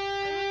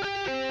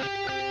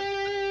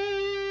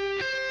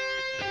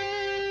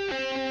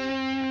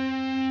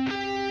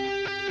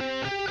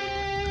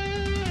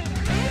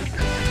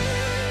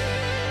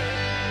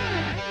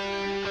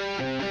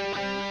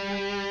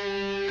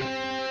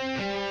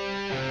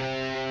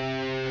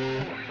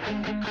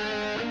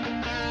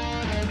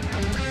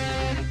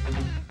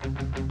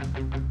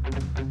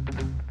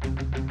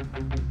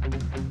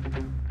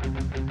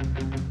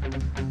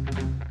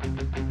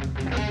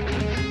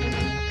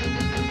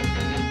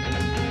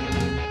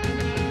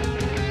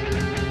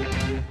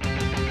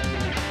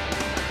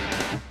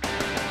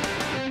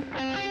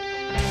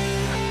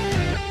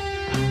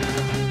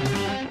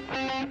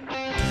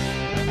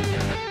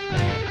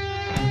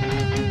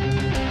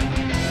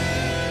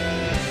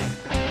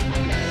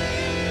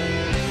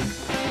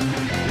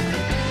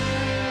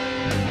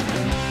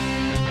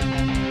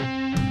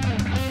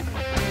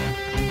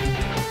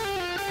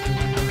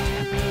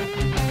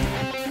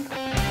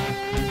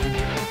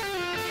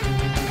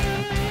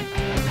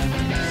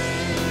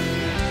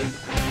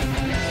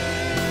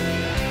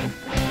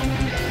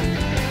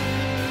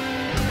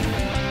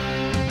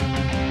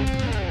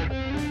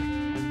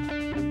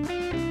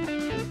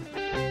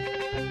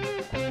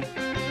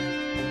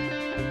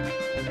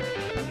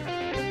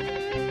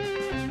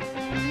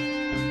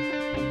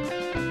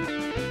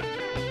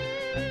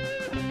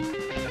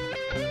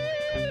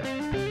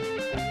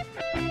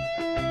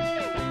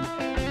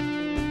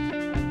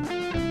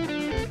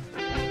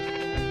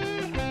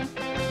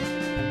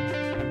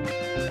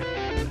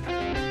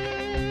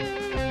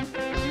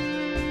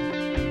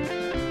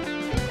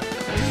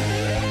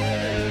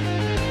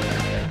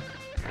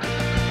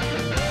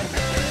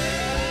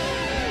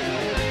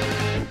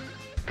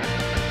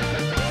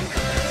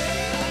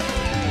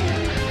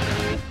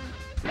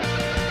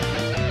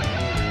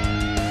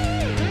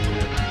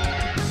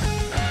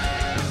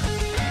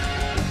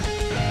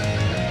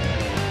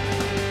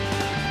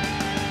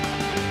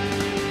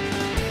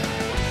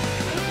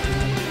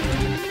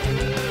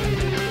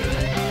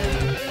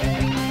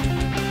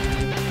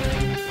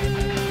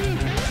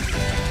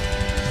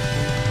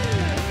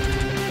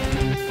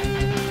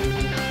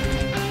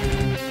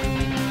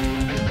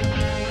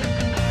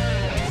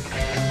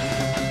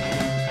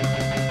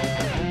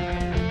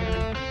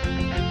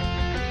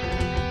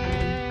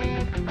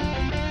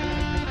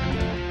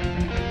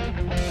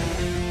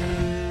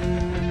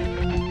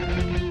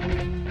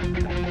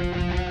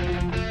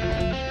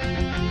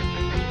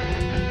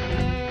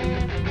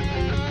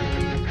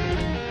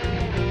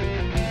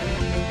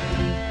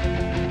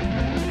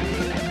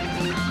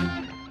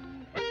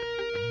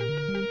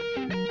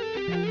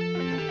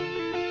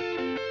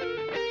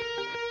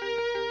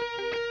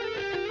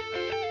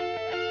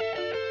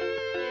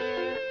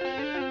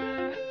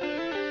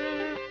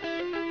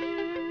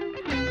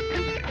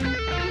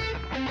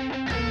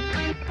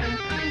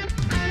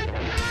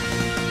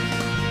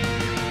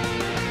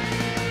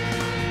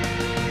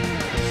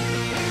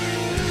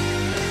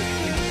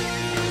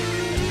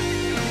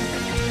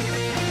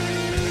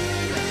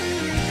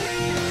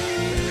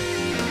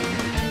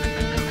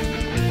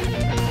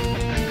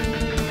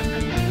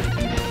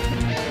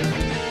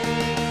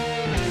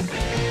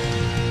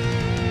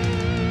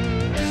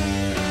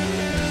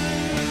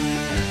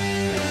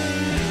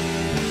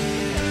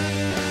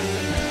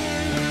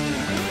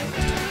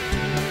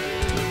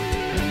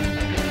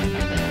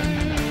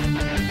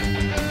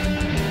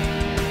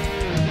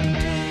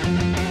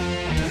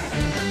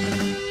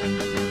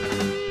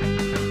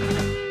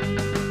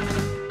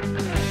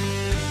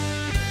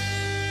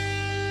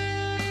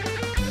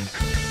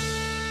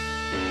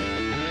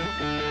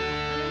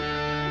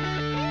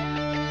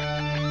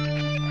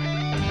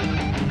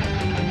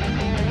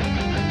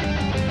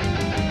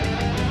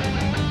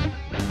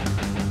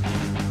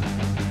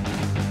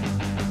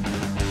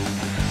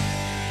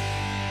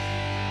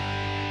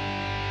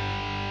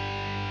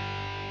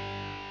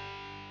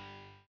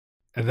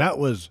 And that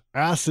was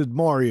Acid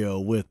Mario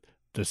with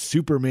the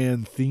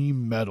Superman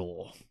theme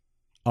medal.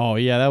 Oh,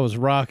 yeah, that was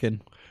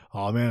rocking.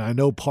 Oh, man, I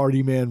know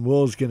Party Man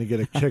Will's going to get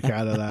a kick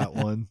out of that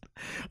one.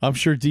 I'm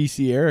sure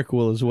DC Eric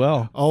will as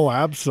well. Oh,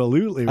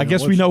 absolutely. Man. I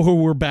guess we know who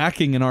we're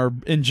backing in our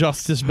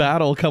Injustice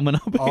battle coming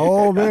up.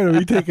 Oh, man, are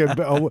we taking...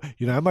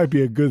 that might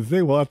be a good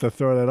thing. We'll have to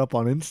throw that up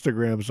on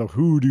Instagram. So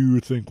who do you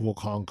think will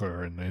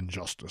conquer an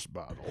Injustice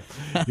battle?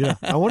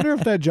 I wonder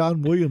if that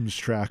John Williams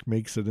track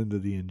makes it into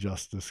the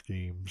Injustice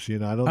games. I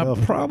don't know.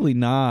 Probably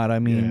not. I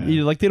mean,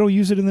 they don't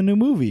use it in the new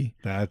movie.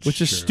 Which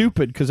is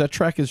stupid because that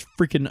track is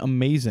freaking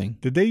amazing.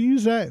 Did they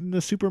use that in the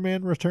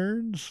Superman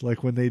Returns?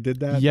 Like when they did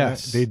that?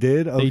 Yes. They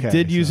did? Okay. They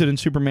did use it in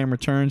Superman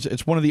Returns.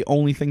 It's one of the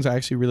only things I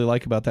actually really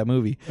like about that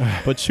movie.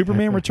 But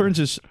Superman Returns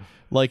is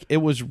like, it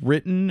was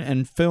written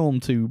and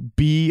filmed to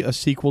be a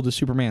sequel to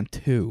Superman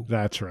 2.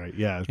 That's right.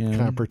 Yeah. It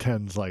kind of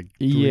pretends like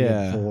 3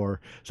 and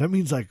 4. So that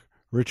means like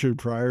Richard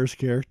Pryor's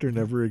character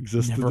never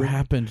existed. Never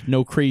happened.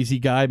 No crazy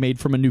guy made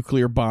from a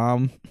nuclear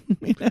bomb.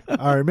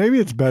 All right. Maybe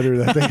it's better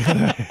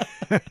that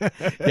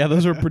they... Yeah,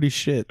 those are pretty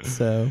shit.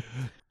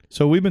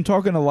 So we've been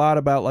talking a lot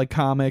about like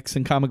comics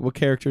and comic book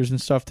characters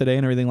and stuff today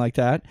and everything like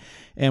that.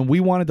 And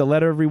we wanted to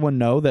let everyone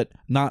know that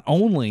not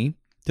only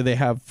do they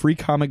have Free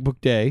Comic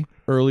Book Day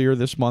earlier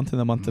this month in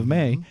the month of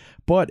May,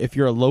 but if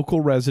you're a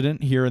local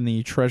resident here in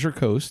the Treasure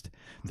Coast,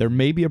 there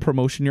may be a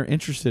promotion you're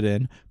interested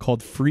in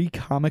called Free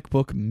Comic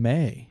Book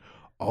May.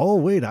 Oh,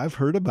 wait, I've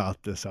heard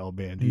about this, El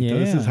Bandito. Yeah.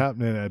 This is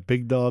happening at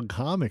Big Dog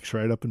Comics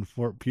right up in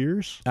Fort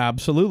Pierce.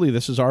 Absolutely.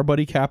 This is our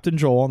buddy Captain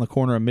Joel on the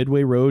corner of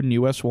Midway Road and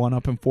US 1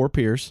 up in Fort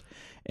Pierce.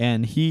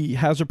 And he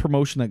has a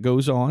promotion that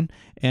goes on.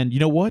 And you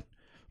know what?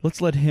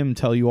 Let's let him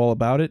tell you all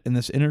about it in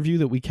this interview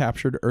that we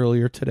captured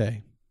earlier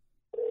today.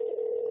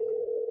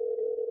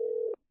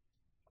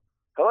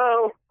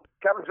 Hello,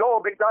 Captain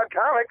Joel, Big Dog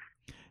Comics.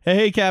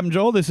 Hey, Captain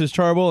Joel. This is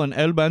Charboil and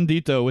El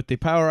Bandito with the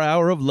Power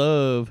Hour of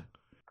Love.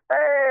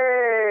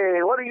 Hey,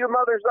 what are you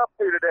mothers up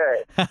to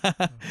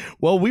today?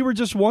 Well, we were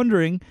just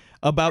wondering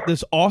about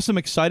this awesome,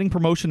 exciting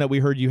promotion that we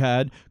heard you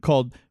had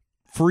called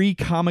Free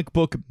Comic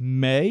Book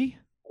May.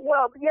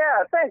 Well,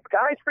 yeah, thanks,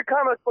 guys. Free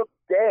Comic Book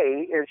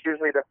Day is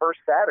usually the first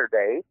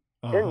Saturday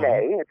in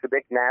May. It's a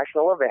big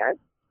national event.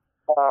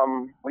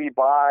 We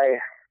buy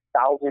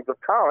thousands of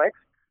comics,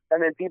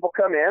 and then people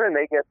come in and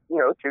they get,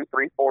 2,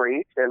 3, 4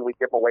 each, and we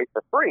give them away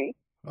for free.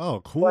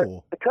 Oh,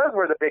 cool. But because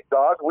we're the big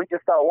dog, we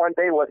just thought one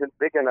day wasn't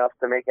big enough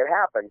to make it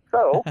happen.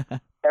 So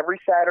every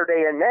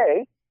Saturday in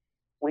May,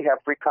 we have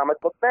Free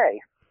Comic Book Day,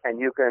 and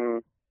you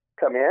can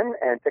come in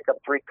and pick up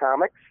 3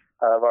 comics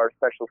of our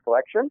special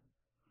selection.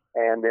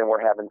 And then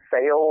we're having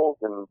sales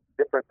and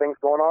different things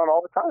going on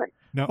all the time.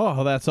 No.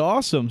 Oh, that's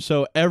awesome.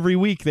 So every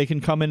week they can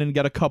come in and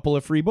get a couple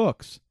of free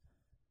books.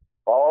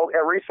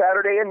 Every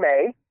Saturday in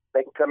May,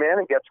 they can come in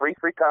and get 3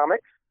 free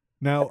comics.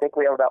 Now, I think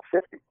we have about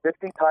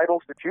 50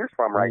 titles to choose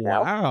from right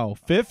now. Wow,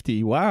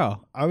 50,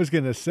 wow. I was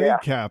going to say,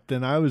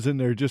 Captain, I was in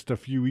there just a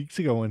few weeks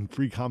ago when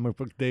Free Comic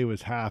Book Day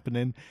was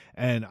happening,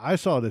 and I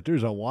saw that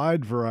there's a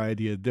wide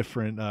variety of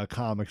different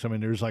comics. I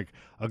mean, there's like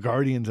a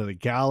Guardians of the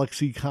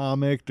Galaxy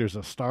comic, there's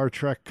a Star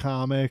Trek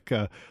comic.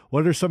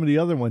 What are some of the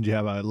other ones you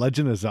have?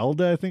 Legend of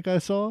Zelda, I think I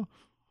saw.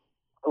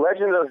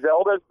 Legend of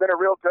Zelda has been a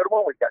real good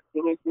one. We've got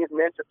Teenage Mutant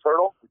Ninja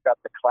Turtles. We've got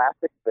the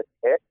classic, The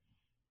Tick.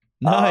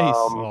 Nice.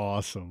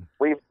 Awesome.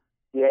 We've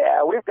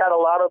got a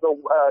lot of the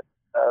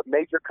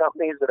major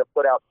companies that have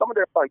put out some of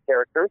their fun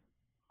characters,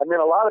 and then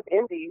a lot of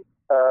indies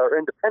or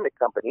independent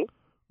companies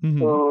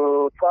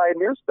who try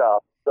new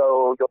stuff.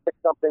 So you'll pick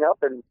something up,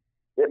 and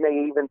it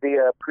may even be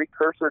a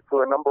precursor to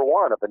a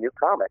 #1 of a new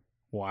comic.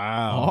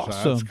 Wow,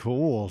 awesome. So that's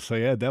cool. So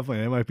yeah,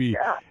 definitely, that might be.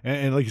 Yeah.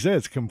 And like you said,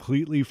 it's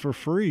completely for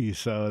free.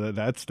 So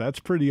that's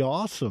pretty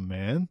awesome,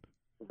 man.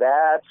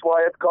 That's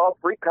why it's called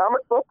Free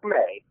Comic Book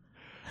May.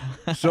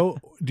 So,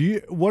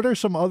 what are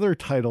some other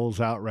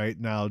titles out right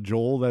now,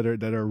 Joel, that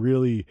are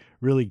really,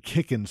 really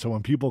kicking? So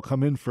when people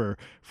come in for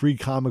Free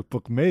Comic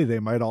Book May, they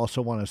might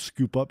also want to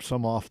scoop up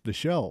some off the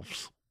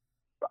shelves.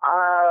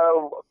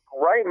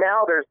 Right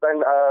now, there's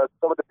been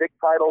some of the big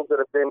titles that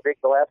have been big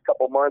the last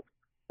couple of months.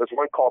 There's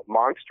one called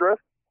Monstrous.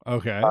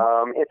 Okay.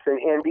 It's an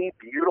indie,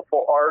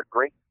 beautiful art,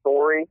 great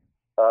story.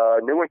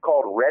 New one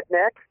called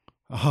Redneck.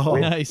 Oh,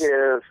 nice.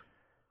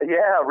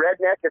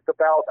 Redneck. It's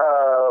about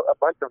a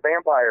bunch of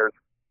vampires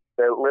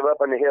that live up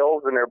in the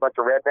hills, and they're a bunch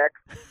of rednecks.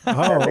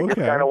 Oh, and they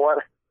just kind of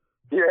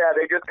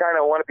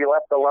want to be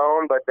left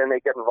alone, but then they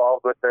get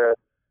involved with the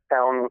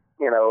town,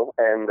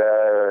 and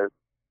they're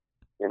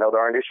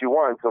on issue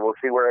 1, so we'll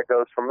see where it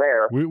goes from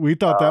there. We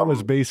thought that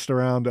was based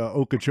around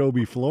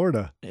Okeechobee,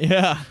 Florida.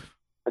 Yeah.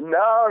 No,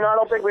 I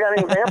don't think we got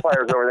any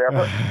vampires over there.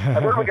 But I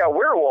heard we got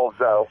werewolves,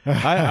 though.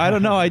 I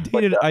don't know. I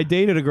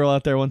dated a girl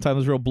out there one time. It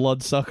was a real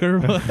bloodsucker.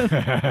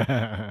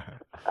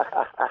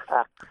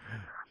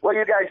 Well,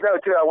 you guys know,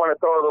 too, I want to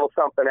throw a little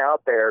something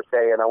out there,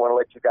 and I want to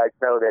let you guys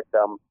know that,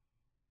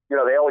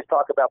 they always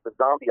talk about the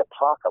zombie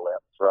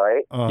apocalypse,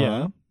 right?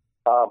 Yeah.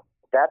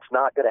 That's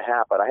not going to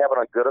happen. I have it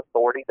on good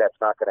authority. That's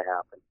not going to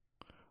happen.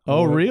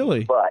 Oh,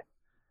 really? But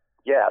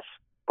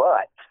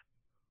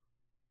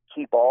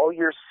keep all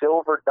your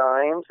silver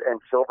dimes and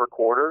silver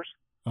quarters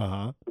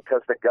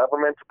because the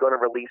government's going to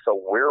release a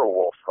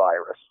werewolf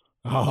virus.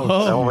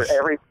 Oh,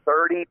 every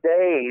 30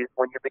 days,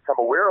 when you become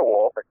a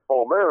werewolf at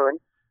full moon,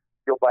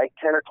 you'll bite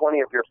 10 or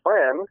 20 of your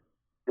friends.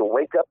 You'll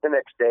wake up the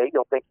next day.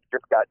 You'll think you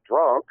just got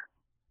drunk.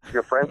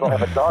 Your friends will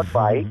have a dog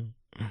bite.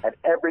 And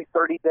every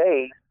 30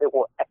 days, it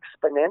will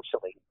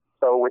exponentially.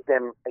 So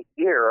within a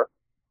year,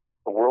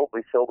 the world will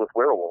be filled with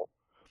werewolves.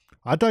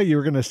 I thought you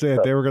were going to say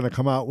that they were going to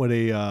come out with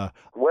a...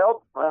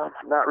 Well, I'm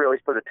not really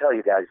supposed to tell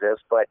you guys this,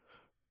 but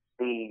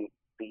the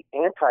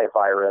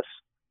antivirus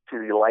to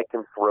the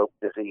lycanthrope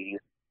disease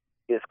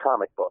is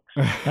comic books.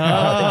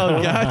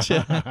 Oh,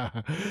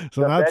 gotcha.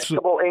 So the that's...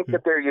 vegetable ink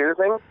that they're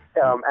using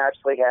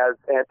actually has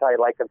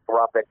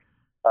anti-lycanthropic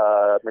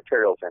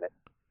materials in it.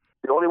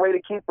 The only way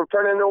to keep from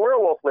turning into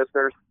werewolf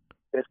listeners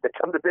is to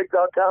come to Big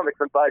Dog Comics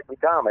and buy some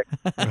comics.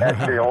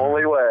 That's the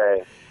only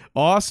way.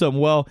 Awesome.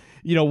 Well,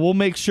 we'll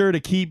make sure to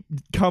keep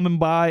coming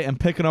by and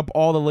picking up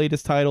all the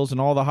latest titles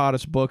and all the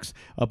hottest books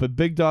up at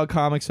Big Dog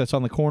Comics. That's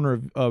on the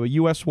corner of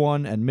US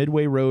 1 and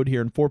Midway Road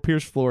here in Fort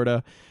Pierce,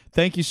 Florida.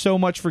 Thank you so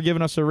much for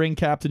giving us a ring,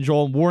 Captain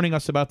Joel, and warning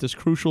us about this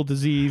crucial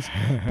disease,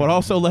 but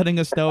also letting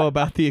us know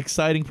about the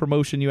exciting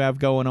promotion you have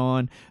going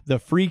on, the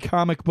Free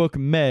Comic Book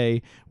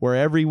May, where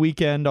every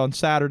weekend on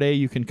Saturday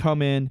you can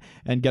come in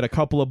and get a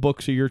couple of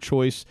books of your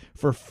choice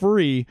for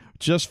free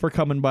just for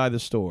coming by the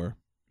store.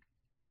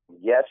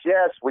 Yes.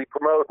 We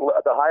promote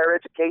the higher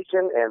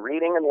education and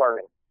reading and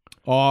learning.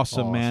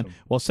 Awesome, man.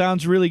 Well,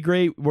 sounds really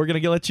great. We're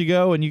going to let you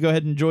go, and you go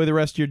ahead and enjoy the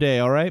rest of your day,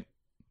 all right?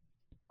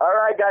 All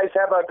right, guys,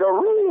 have a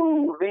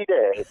groovy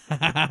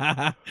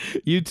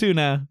day. You too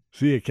now.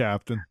 See you,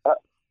 Captain. All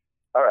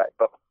right,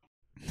 bye.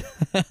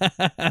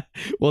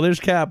 Well, there's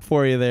Cap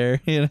for you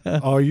there.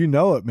 Oh, you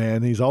know it,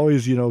 man. He's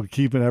always,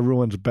 keeping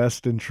everyone's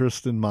best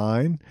interest in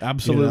mind.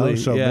 Absolutely.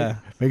 So yeah.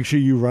 Make sure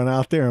you run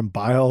out there and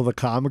buy all the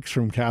comics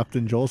from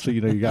Captain Joel so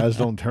you guys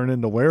don't turn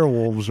into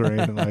werewolves or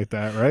anything like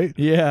that, right?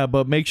 Yeah,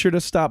 but make sure to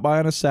stop by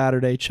on a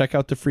Saturday. Check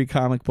out the Free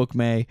Comic Book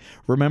May.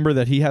 Remember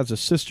that he has a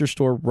sister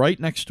store right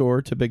next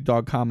door to Big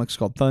Dog Comics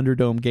called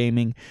Thunderdome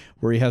Gaming,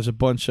 where he has a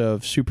bunch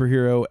of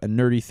superhero and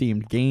nerdy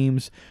themed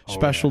games,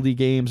 specialty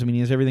games. I mean,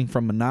 he has everything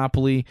from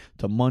Monopoly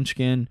to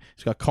Munchkin.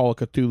 He's got Call of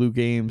Cthulhu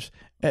games,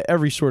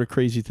 every sort of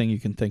crazy thing you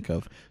can think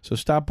of. So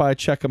stop by,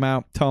 check him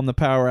out, tell him the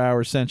Power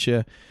Hour sent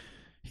you.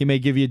 He may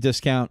give you a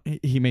discount.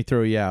 He may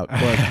throw you out,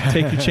 but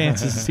take your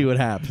chances and see what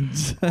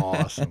happens.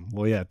 Awesome.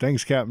 Well, yeah,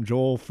 thanks, Captain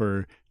Joel,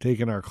 for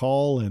taking our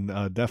call and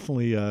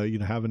definitely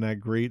having that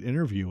great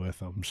interview with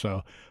him.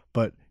 So,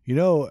 but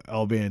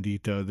El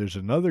Bandito, there's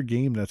another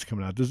game that's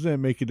coming out.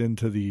 Doesn't make it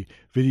into the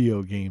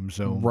video game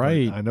zone?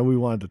 Right. I know we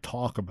wanted to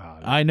talk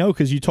about it. I know,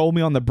 because you told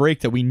me on the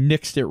break that we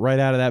nixed it right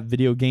out of that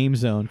video game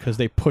zone because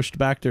they pushed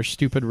back their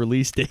stupid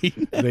release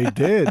date. They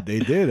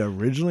did.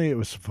 Originally, it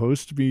was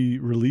supposed to be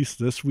released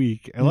this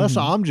week, unless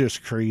I'm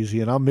just crazy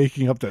and I'm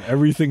making up that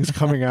everything's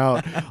coming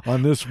out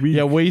on this week.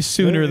 Yeah, way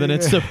sooner than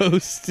it's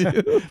supposed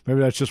to. Maybe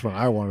that's just when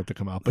I want it to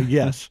come out. But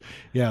yes,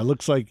 it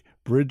looks like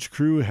Bridge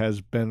Crew has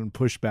been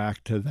pushed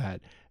back to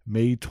that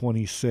May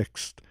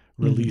 26th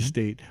release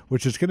date,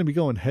 which is going to be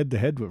going head to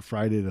head with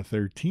Friday the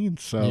 13th.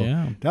 So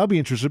that'll be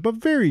interesting, but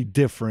very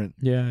different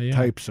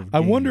types of games.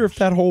 I wonder if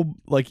that whole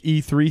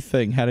E3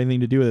 thing had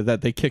anything to do with it,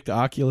 that they kicked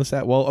Oculus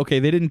out. Well, okay,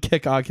 they didn't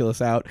kick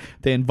Oculus out.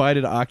 They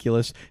invited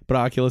Oculus, but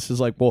Oculus is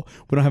like, well,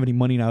 we don't have any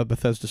money now that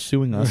Bethesda's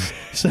suing us.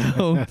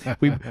 So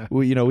we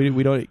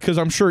don't, because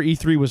I'm sure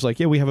E3 was like,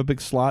 we have a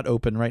big slot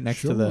open right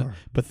next to the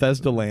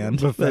Bethesda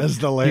land. You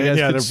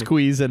guys could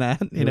squeeze in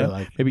at,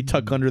 maybe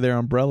tuck under their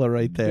umbrella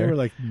right there. They were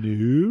like,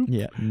 nope.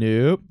 Yeah, nope.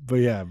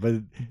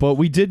 But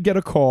we did get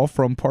a call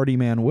from Party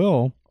Man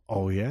Will.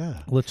 Oh,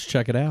 yeah. Let's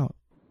check it out.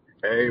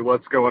 Hey,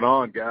 what's going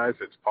on, guys?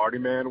 It's Party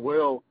Man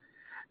Will.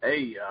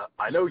 Hey,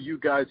 I know you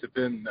guys have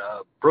been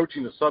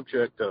broaching the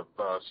subject of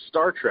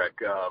Star Trek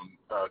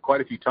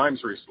quite a few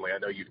times recently. I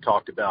know you've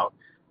talked about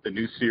the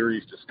new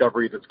series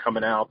Discovery that's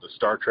coming out, the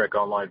Star Trek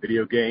Online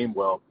video game.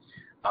 Well,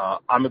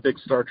 I'm a big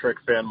Star Trek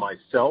fan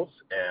myself,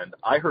 and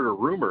I heard a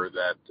rumor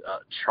that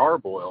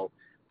Charboil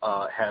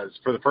has,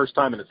 for the first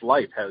time in his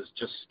life, has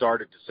just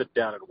started to sit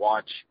down and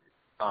watch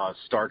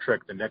Star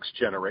Trek: The Next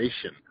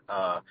Generation.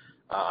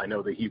 I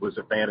know that he was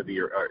a fan of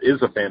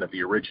is a fan of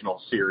the original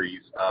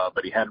series,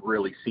 but he hadn't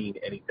really seen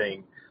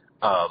anything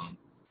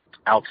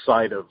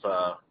outside of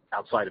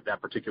that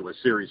particular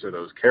series or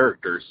those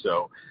characters.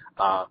 So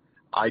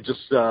I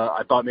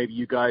thought maybe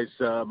you guys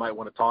might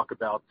want to talk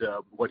about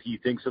what he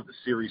thinks of the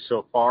series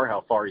so far,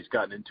 how far he's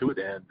gotten into it,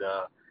 and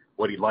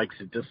what he likes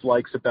and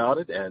dislikes about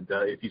it, and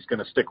if he's going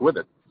to stick with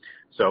it.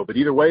 So, but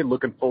either way,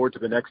 looking forward to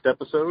the next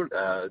episode.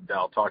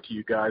 I'll talk to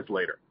you guys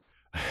later.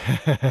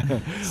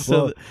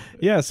 So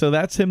so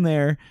that's him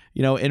there,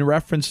 in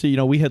reference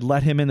to, we had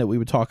let him in that we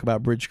would talk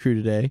about Bridge Crew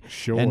today.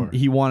 Sure. And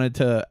he wanted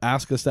to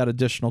ask us that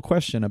additional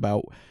question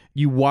about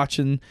you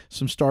watching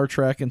some Star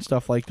Trek and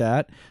stuff like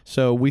that.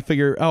 So we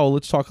figure,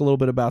 let's talk a little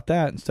bit about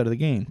that instead of the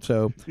game.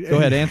 So go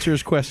ahead, answer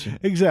his question.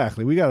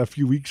 Exactly. We got a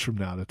few weeks from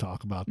now to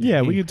talk about that.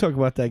 Yeah, we can talk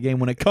about that game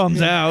when it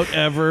comes out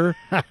ever.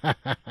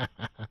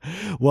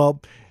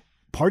 Well,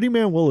 Party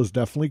Man Will is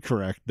definitely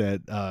correct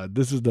that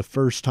this is the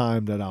first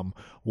time that I'm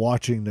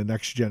watching The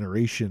Next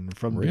Generation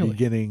from the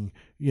beginning,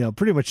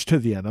 pretty much to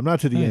the end. I'm not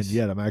to the end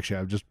yet.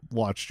 I've just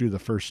watched through the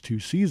first 2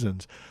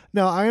 seasons.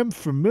 Now, I am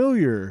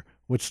familiar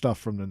with stuff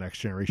from The Next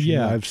Generation.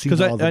 Yeah, I've seen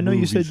all the I know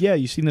movies. you said,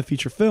 you've seen the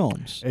feature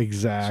films.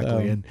 Exactly. So.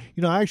 And,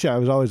 actually, I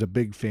was always a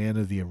big fan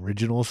of the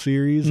original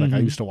series. Like, I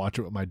used to watch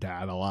it with my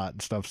dad a lot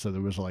and stuff. So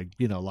there was,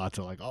 lots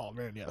of, oh,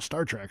 man, yeah,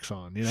 Star Trek's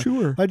on,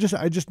 Sure. I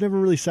just never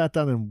really sat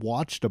down and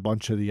watched a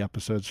bunch of the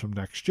episodes from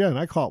Next Gen.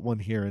 I caught one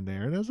here and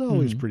there, and it was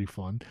always pretty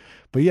fun.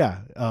 But, yeah,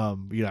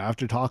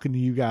 after talking to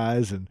you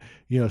guys and,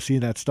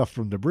 seeing that stuff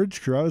from the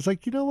Bridge Crew, I was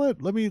like, you know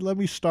what? Let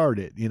me start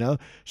it,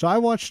 So I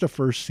watched the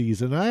first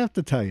season, and I have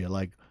to tell you,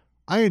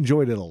 I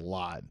enjoyed it a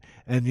lot.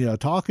 And,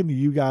 talking to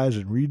you guys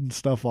and reading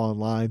stuff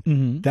online,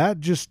 that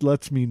just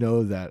lets me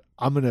know that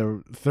I'm going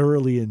to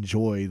thoroughly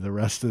enjoy the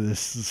rest of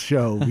this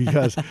show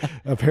because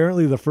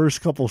apparently the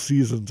first couple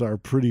seasons are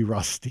pretty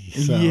rusty.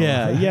 So.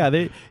 Yeah.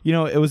 They,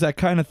 it was that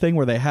kind of thing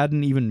where they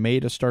hadn't even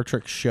made a Star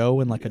Trek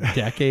show in a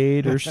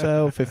decade or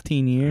so,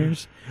 15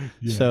 years.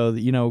 Yeah.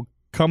 So,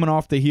 coming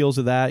off the heels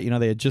of that,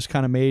 they had just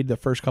kind of made the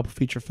first couple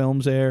feature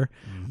films there.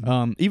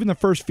 Even the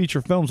first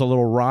feature film's a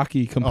little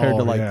rocky compared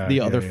to the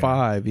other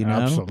 5,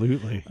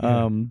 Absolutely.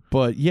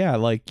 But yeah,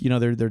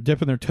 they're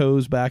dipping their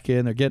toes back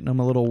in, they're getting them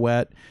a little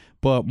wet.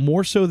 But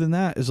more so than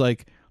that is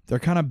they're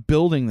kind of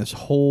building this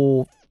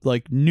whole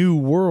new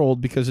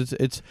world because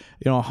it's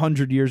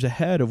 100 years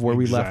ahead of where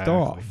we left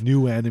off.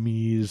 New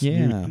enemies,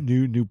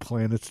 new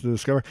planets to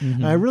discover.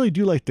 And I really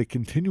do like the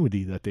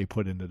continuity that they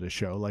put into the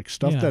show.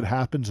 Stuff that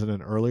happens in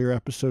an earlier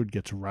episode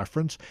gets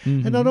referenced.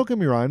 And now don't get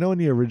me wrong, I know in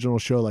the original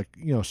show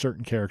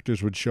certain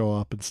characters would show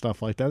up and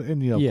stuff like that.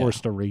 And of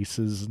course the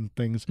races and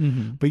things.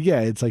 But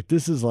yeah, it's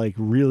this is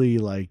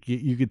really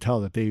you could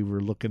tell that they were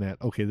looking at,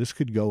 okay, this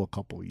could go a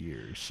couple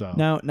years. So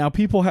now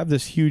people have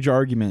this huge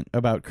argument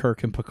about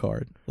Kirk and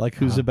Picard.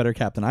 Who's a better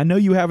captain? I know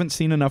you haven't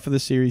seen enough of the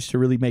series to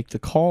really make the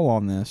call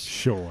on this.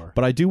 Sure.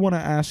 But I do want to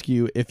ask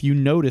you if you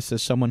notice,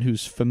 as someone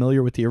who's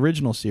familiar with the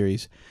original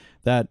series,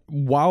 that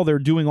while they're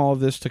doing all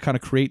of this to kind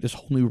of create this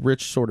whole new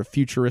rich sort of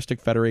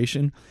futuristic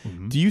federation,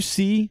 do you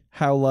see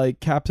how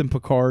Captain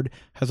Picard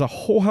has a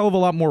whole hell of a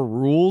lot more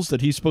rules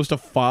that he's supposed to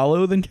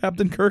follow than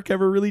Captain Kirk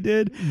ever really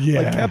did?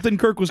 Yeah. Captain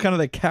Kirk was kind of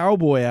the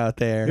cowboy out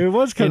there. It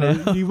was kind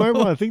of, you might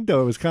want to think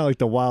though, it was kind of like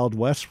the Wild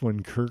West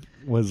when Kirk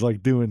was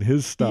doing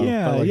his stuff.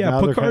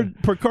 Yeah.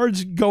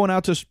 Picard's going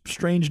out to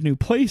strange new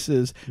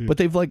places, but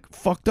they've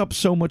fucked up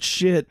so much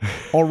shit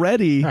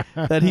already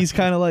that he's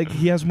kind of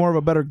he has more of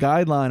a better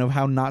guideline of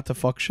how not to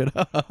fuck shit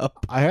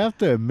up. I have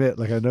to admit,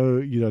 I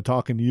know,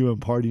 talking to you and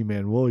Party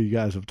Man Will, you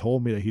guys have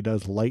told me that he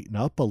does lighten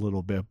up a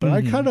little bit, but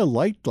I kind of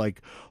liked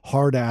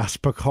hard ass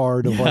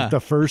Picard of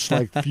the first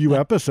few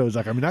episodes.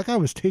 That guy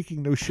was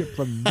taking no shit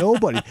from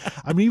nobody.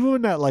 Even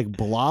when that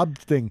blob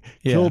thing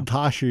killed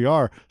Tasha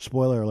Yar,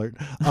 spoiler alert,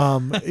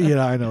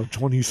 I know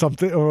 20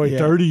 something or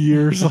 30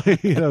 years,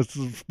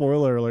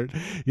 spoiler alert,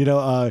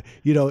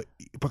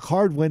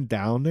 Picard went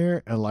down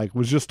there and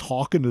was just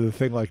talking to the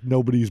thing like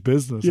nobody's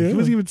business. He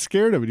wasn't even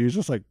scared of it. He was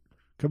just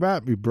come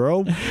at me,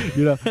 bro.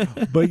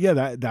 But yeah,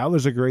 that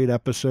was a great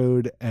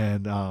episode,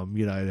 and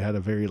it had a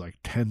very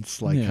tense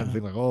kind of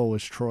thing, oh,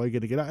 is Troy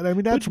gonna get out?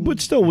 And that's but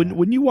still,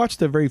 when you watch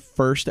the very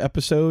first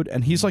episode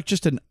and he's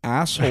just an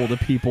asshole to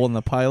people in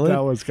the pilot,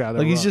 that was kind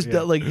of he's just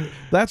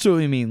that's what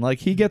we mean.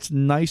 He gets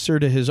nicer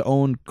to his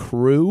own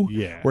crew,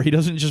 where he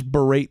doesn't just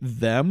berate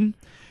them.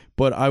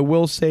 But I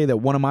will say that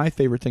one of my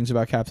favorite things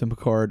about Captain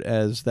Picard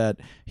is that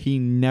he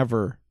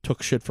never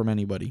took shit from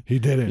anybody. He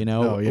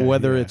didn't.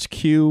 Whether it's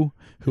Q,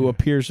 who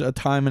appears a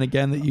time and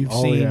again that you've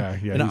seen,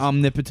 an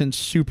omnipotent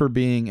super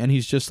being, and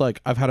he's just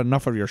I've had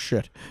enough of your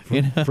shit.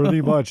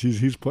 Pretty much,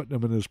 he's putting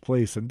him in his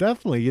place, and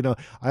definitely,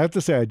 I have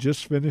to say, I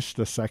just finished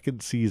the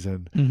second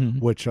season,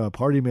 which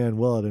Party Man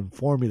Will had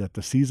informed me that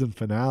the season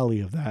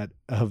finale of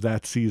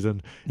that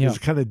season is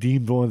kind of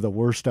deemed one of the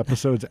worst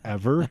episodes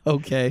ever.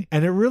 Okay,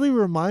 and it really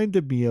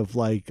reminded me of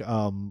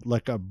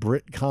a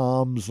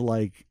Britcom's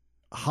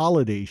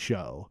holiday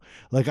show.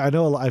 I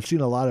know I've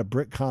seen a lot of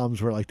Britcoms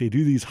where they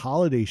do these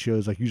holiday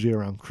shows usually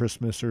around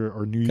Christmas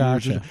or New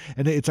Year's,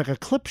 and it's a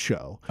clip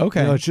show.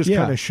 Okay, it's just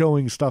kind of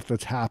showing stuff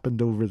that's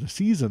happened over the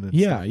season and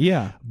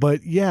stuff.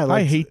 But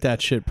I hate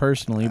that shit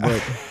personally,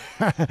 but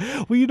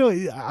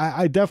well,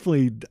 I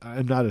definitely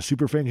am not a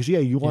super fan because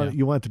you want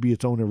it to be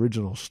its own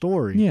original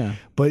story.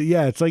 But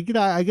it's I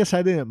guess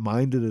I didn't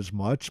mind it as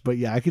much,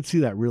 but I could see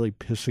that really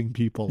pissing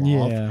people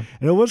off.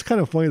 And it was kind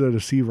of funny though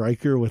to see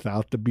Riker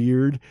without the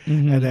beard.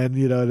 and then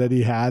then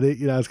he had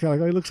it. It's kind of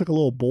like, oh, he looks like a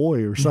little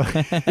boy or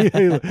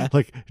something,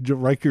 like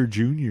Riker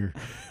Jr.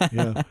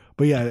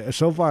 But yeah,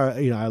 so far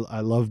I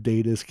love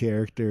Data's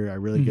character. I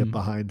really get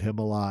behind him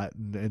a lot,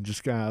 and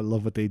just kind of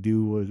love what they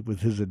do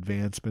with his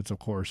advancements. Of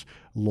course,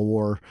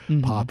 lore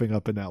popping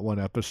up in that one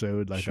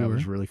episode, like that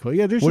was really cool.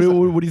 Yeah, there's what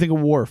do you think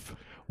of Worf?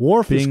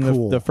 Worf being is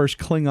cool. the first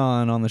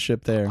Klingon on the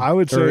ship there. I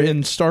would say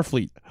in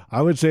Starfleet.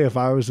 I would say if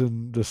I was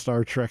in the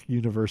Star Trek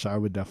universe, I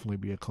would definitely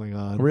be a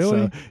Klingon.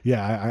 Really? So,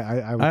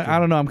 yeah, I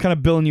don't know. I'm kind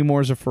of billing you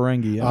more as a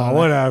Ferengi. Oh,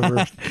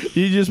 whatever.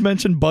 You just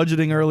mentioned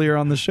budgeting earlier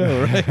on the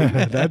show, right?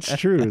 That's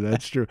true.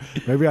 That's true.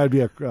 Maybe I'd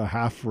be a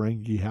half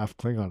Ferengi, half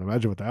Klingon.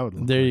 Imagine what that would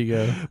look like. There you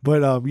go.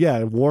 But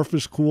yeah, Worf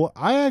is cool.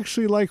 I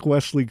actually like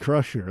Wesley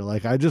Crusher.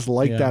 Like, I just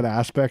like that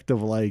aspect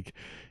of like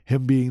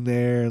him being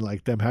there and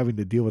like them having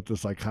to deal with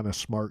this like kind of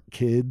smart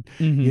kid,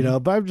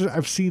 but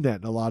I've seen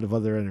that in a lot of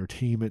other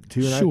entertainment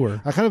too.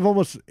 And I kind of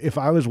almost, if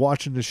I was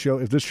watching this show,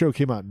 if this show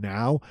came out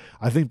now,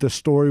 I think the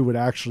story would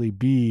actually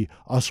be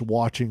us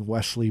watching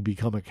Wesley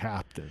become a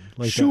captain.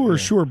 Like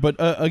sure. But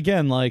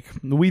again, like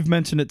we've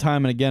mentioned it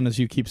time and again, as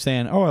you keep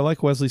saying, oh, I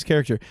like Wesley's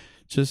character.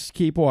 Just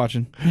keep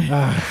watching.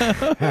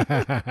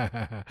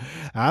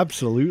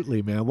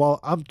 Absolutely, man. Well,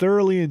 I'm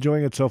thoroughly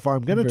enjoying it so far.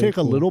 I'm going to take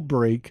a little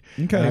break.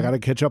 Okay. I got to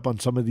catch up on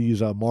some of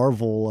these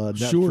Marvel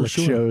Netflix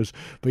shows.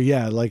 But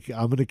yeah, like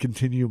I'm going to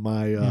continue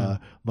my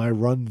my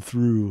run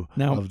through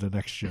of the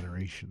Next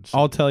Generation. So.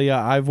 I'll tell you,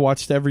 I've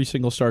watched every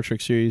single Star Trek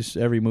series,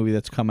 every movie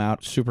that's come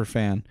out. Super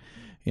fan.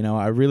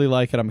 I really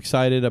like it. I'm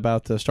excited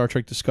about the Star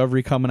Trek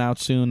Discovery coming out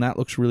soon. That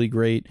looks really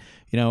great.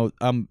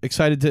 I'm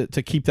excited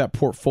to keep that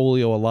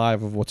portfolio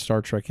alive of what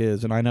Star Trek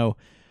is. And I know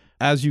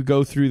as you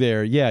go through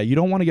there, you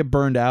don't want to get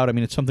burned out. I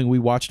mean, it's something we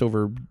watched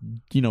over,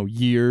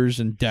 years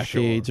and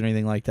decades and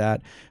anything like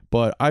that.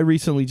 But I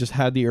recently just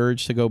had the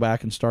urge to go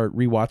back and start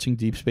rewatching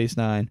Deep Space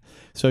Nine.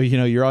 So,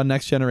 you're on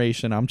Next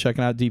Generation. I'm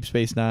checking out Deep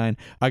Space Nine.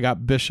 I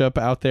got Bishop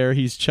out there.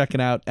 He's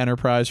checking out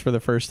Enterprise for the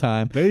first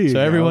time. So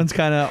everyone's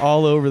kind of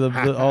all over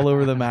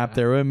the map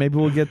there. Maybe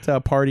we'll get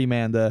Party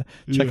Man to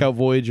check out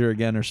Voyager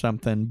again or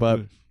something.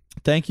 But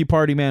thank you,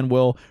 Party Man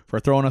Will, for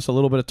throwing us a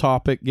little bit of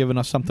topic, giving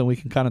us something we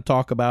can kind of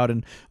talk about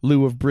in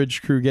lieu of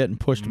Bridge Crew getting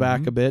pushed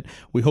back a bit.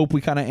 We hope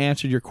we kind of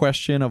answered your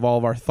question of all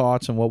of our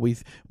thoughts and what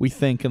we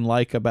think and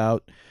like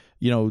about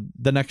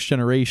the Next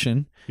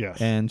Generation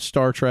and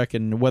Star Trek,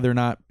 and whether or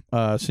not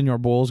Senor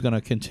Bull is going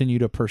to continue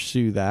to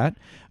pursue that.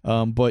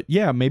 But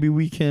yeah, maybe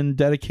we can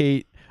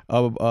dedicate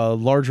a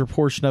larger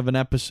portion of an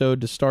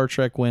episode to Star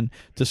Trek when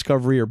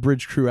Discovery or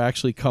Bridge Crew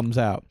actually comes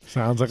out.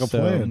 Sounds like a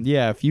plan.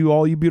 Yeah, if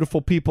all you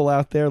beautiful people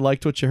out there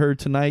liked what you heard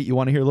tonight, you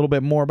want to hear a little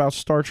bit more about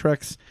Star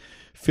Trek's,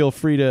 feel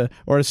free to,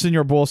 or as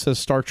Senor Bull says,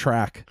 Star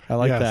Trek. I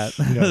like that.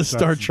 Yes,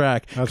 Star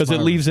Trek, because it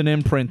leaves an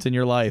imprint in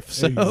your life.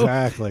 So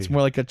exactly. It's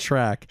more like a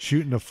track.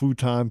 Shooting the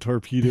futon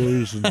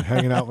torpedoes and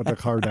hanging out with the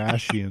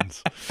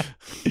Kardashians.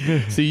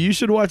 See, you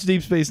should watch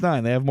Deep Space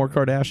Nine. They have more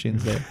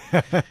Kardashians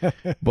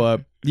there.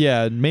 But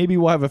yeah, maybe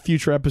we'll have a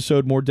future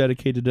episode more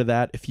dedicated to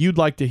that. If you'd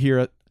like to hear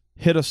it,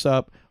 hit us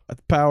up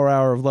at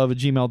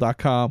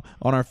powerhouroflove@gmail.com,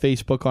 on our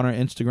Facebook, on our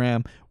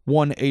Instagram.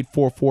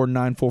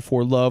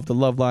 1-844-944-LOVE. The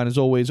Love Line is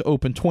always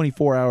open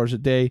 24 hours a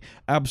day,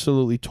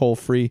 absolutely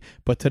toll-free.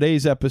 But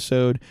today's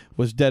episode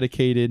was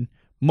dedicated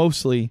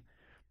mostly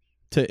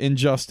to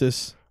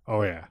Injustice,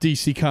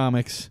 DC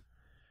Comics.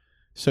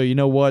 So you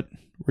know what?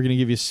 We're going to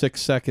give you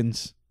 6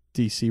 seconds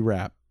DC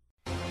rap.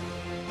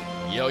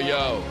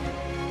 Yo.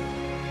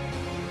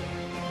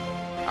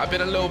 I've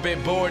been a little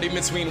bit bored in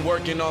between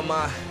working on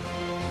my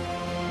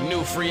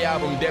new free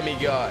album,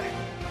 Demigod.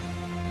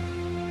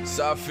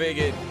 So I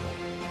figured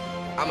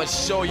I'ma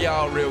show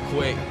y'all real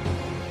quick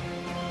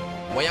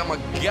why I'm a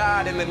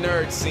god in the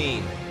nerd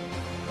scene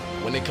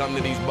when it come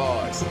to these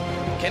bars.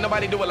 Can't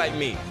nobody do it like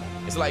me.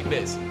 It's like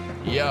this.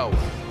 Yo,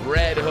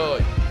 Red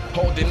Hood,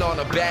 holding on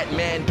to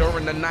Batman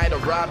during the night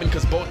of Robin,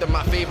 cause both of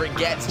my favorite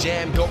gats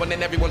jam, going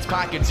in everyone's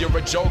pockets. You're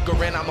a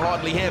joker and I'm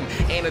hardly him.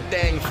 Ain't a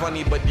thing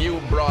funny but you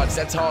broads,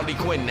 that's Harley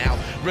Quinn. Now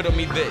riddle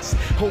me this,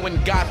 who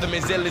in Gotham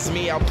is ill as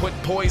me? I'll put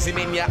poison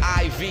in your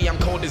IV, I'm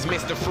cold as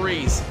Mr.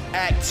 Freeze.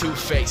 Act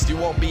two-faced, you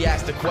won't be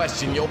asked a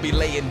question, you'll be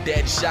laying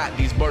dead shot.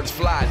 These birds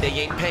fly, they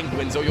ain't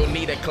penguins, or you'll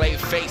need a clay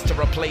face to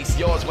replace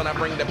yours when I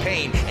bring the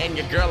pain. And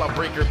your girl, I'll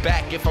break her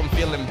back if I'm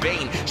feeling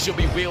Bane. She'll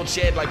be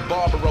wheelchaired like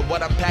Barbara,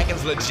 what I'm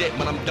packing's legit.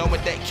 When I'm done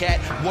with that cat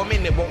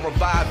woman, it won't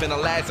revive in a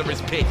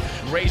Lazarus pit.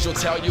 Rage will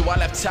tell you I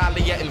left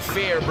Talia in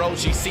fear, bro.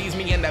 She sees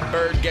me and that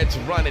bird gets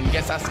running.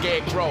 Guess I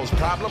scared crows.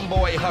 Problem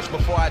boy, hush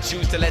before I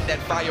choose to let that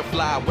fire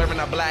fly. Wearing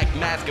a black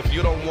mask if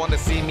you don't want to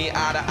see me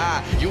eye to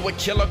eye. You a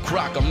killer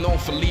croc, I'm known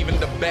for leaving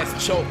the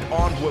best choked.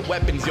 Armed with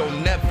weapons, you'll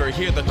never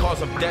hear the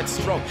cause of death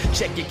stroke.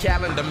 Check your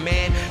calendar,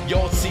 man.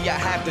 You'll see I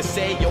have to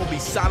say, you'll be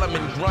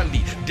Solomon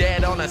Grundy,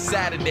 dead on a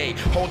Saturday,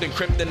 holding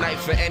kryptonite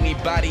for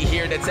anybody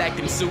here that's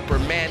acting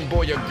Superman.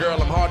 Boy or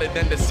girl, I'm harder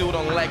than the suit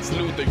on Lex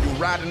Luthor. You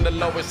ride in the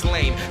lowest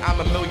lane, I'm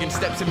a million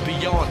steps and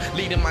beyond,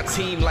 leading my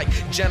team like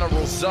General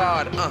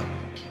Zod.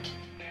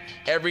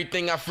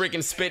 Everything I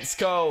freaking spit's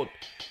cold.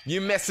 You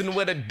messing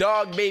with a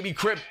dog, baby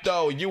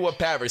crypto. You a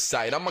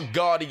parasite. I'm a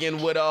guardian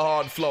with a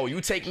hard flow.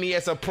 You take me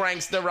as a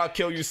prankster, I'll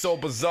kill you so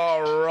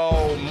bizarre.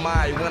 Oh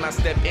my, when I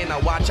step in, I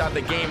watch how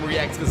the game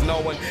reacts, cause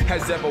no one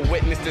has ever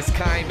witnessed this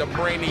kind of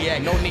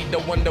brainiac. No need to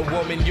Wonder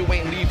Woman, you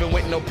ain't leaving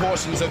with no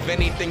portions of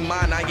anything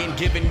mine. I ain't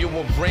giving you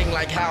a ring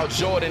like Hal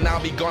Jordan.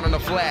 I'll be gone in a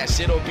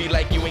flash. It'll be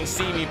like you ain't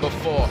seen me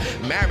before.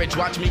 Marriage,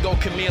 watch me go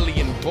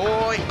chameleon,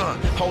 boy.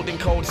 Holding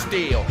cold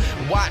steel.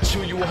 Watch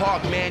who you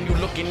hawk, man. You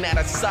looking at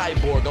a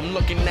cyborg. I'm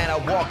looking at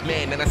a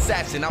Walkman, an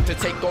assassin out to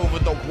take over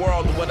the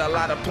world with a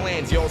lot of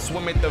plans. Yo,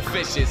 swim with the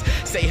fishes.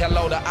 Say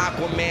hello to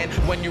Aquaman.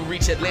 When you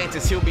reach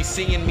Atlantis, he'll be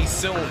seeing me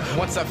soon.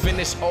 Once I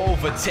finish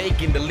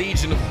overtaking the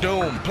Legion of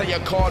Doom. Play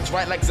your cards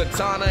right like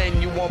Zatanna and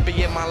you won't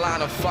be in my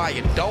line of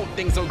fire. Don't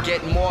things will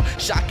get more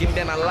shocking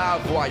than a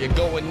live wire.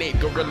 Going Nate,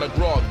 Gorilla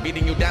Grog,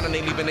 beating you down and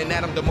ain't leaving an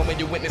atom. The moment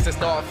you witness a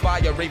star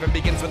fire, Raven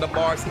begins when the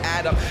bars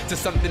add up to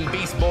something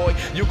beast, boy.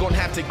 You gon'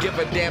 have to give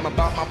a damn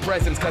about my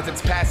presence, cause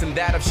it's passing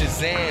that of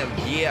Shazam.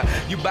 Yeah,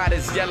 you about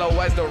as yellow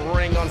as the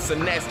ring on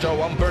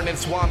Sinestro. I'm burning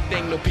Swamp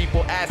Thing, no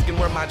people asking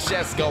where my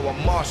chest go.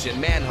 I'm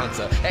Martian,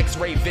 Manhunter,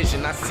 X-ray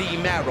vision, I see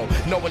marrow.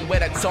 Knowing where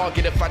to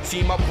target if I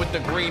team up with the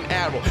Green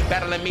Arrow.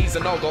 Battling me's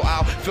a no-go,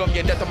 I'll film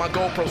your death on my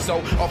GoPro. So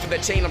off of the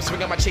chain, I'm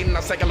swinging my chain and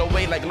I'll cycle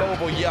away like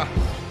Lobo, yeah.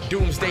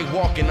 Doomsday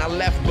walking, I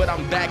left but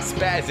I'm back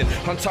spazzing.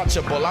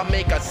 Untouchable, I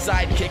make a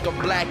sidekick of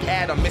Black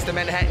Adam. Mr.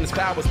 Manhattan's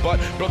powers, but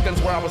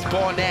Brooklyn's where I was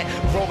born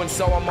at. Growing,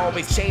 so I'm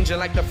always changing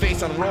like the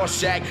face on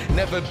Rorschach.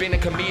 Never been a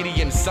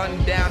comedian,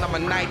 sundown, I'm a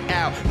night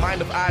owl.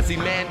 Mind of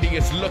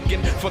Ozymandias,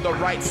 looking for the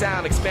right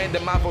sound.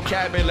 Expanding my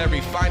vocabulary,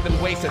 finding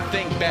ways to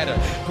think better.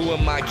 Who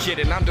am I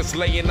kidding? I'm just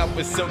laying up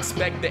with Silk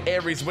Spectre,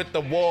 Aries with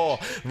the wall.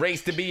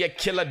 Raised to be a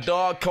killer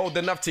dog, cold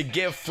enough to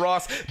give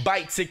frost.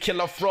 Bite to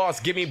killer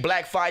frost, give me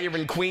Black Fire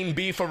and Queen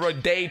Bee for a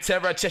day.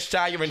 Terror,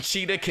 Cheshire, and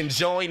Cheetah can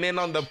join in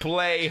on the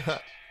play.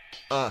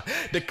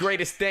 The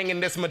greatest thing in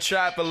this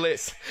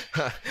metropolis.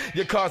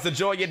 You cause the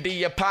joy of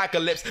the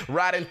apocalypse.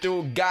 Riding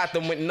through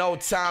Gotham with no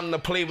time to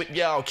play with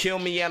y'all. Kill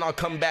me and I'll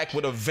come back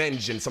with a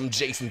vengeance. I'm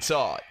Jason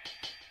Todd.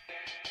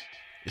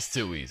 It's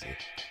too easy.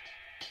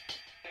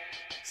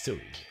 It's too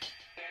easy.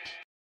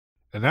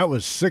 And that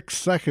was 6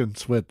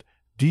 seconds with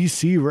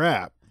DC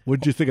Rap.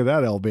 What'd you think of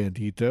that, El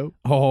Bandito?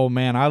 Oh,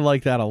 man, I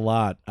like that a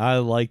lot. I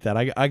like that.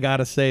 I got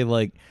to say,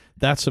 like,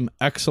 that's some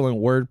excellent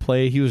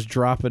wordplay. He was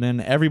dropping in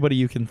everybody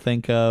you can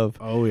think of.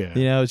 Oh, yeah.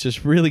 You know, it's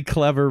just really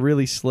clever,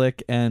 really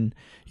slick. And,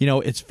 you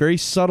know, it's very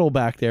subtle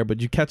back there,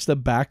 but you catch the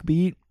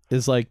backbeat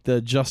is like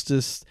the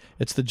Justice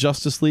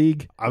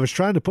League. I was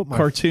trying to put my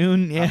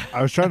cartoon. Yeah,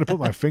 I was trying to put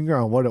my finger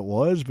on what it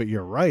was, but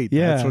you're right.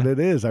 Yeah, that's what it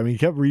is. I mean, you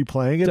kept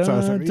replaying it. So I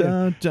was like,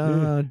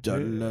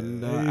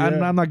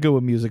 I'm not good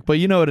with music, but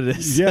you know what it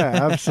is. Yeah,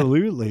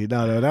 absolutely.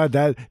 No,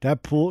 that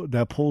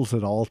pulls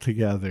it all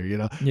together. You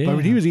know. Yeah. But I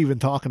mean, he was even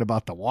talking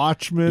about the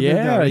Watchmen.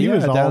 Yeah, he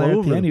was all down there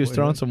over. At the end, he was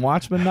throwing some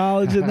Watchmen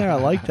knowledge in there. I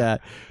like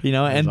that. You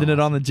know, ending it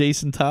on the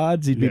Jason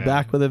Todds. He'd be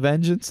back with a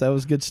vengeance. That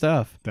was good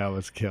stuff. That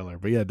was killer.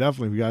 But yeah,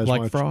 definitely, if you guys like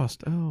want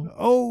Frost.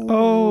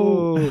 Oh.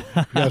 If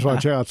you guys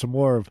want to check out some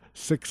more of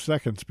 6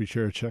 seconds, be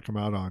sure to check them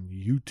out on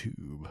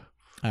YouTube.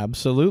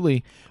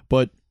 Absolutely.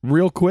 But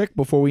real quick,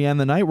 before we end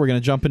the night, we're going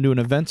to jump into an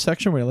event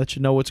section. We're going to let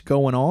you know what's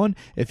going on.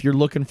 If you're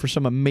looking for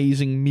some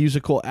amazing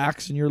musical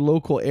acts in your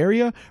local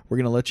area, we're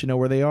going to let you know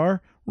where they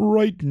are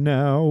right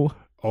now.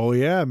 Oh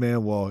yeah,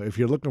 man. Well, if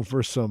you're looking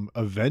for some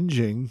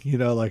avenging, you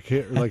know, like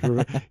you're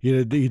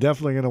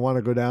definitely going to want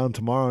to go down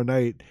tomorrow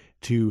night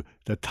to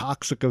the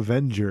Toxic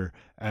Avenger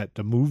at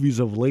the Movies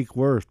of Lake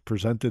Worth,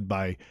 presented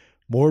by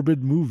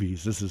Morbid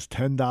Movies. This is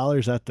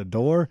 $10 at the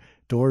door.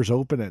 Doors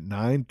open at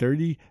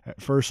 9:30.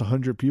 At first,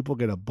 100 people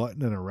get a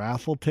button and a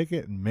raffle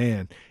ticket. And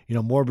man, you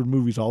know, Morbid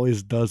Movies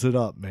always does it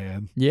up,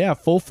 man. Yeah,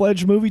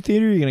 full-fledged movie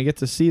theater. You're going to get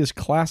to see his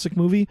classic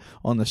movie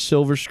on the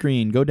silver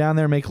screen. Go down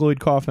there and make Lloyd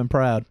Kaufman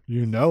proud.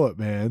 You know it,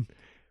 man.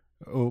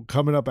 Oh,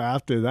 coming up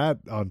after that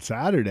on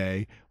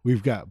Saturday,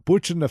 we've got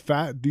Butch and the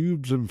Fat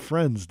Dudes and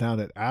Friends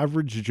down at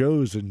Average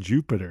Joe's in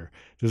Jupiter.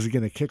 This is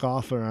going to kick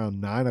off around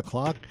 9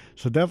 o'clock.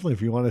 So definitely,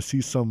 if you want to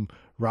see some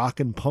rock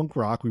and punk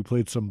rock, we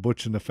played some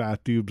Butch and the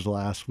Fat Dudes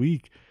last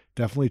week.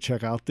 Definitely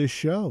check out this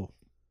show.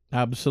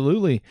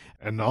 Absolutely.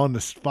 And on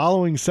the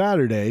following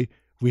Saturday,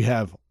 we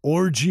have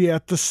Orgy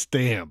at the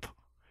Stamp.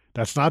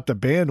 That's not the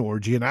band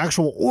orgy. An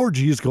actual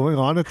orgy is going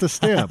on at the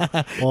Stamp.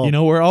 Well, you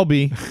know where I'll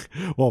be.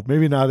 Well,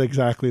 maybe not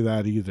exactly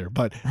that either.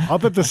 But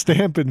up at the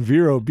Stamp in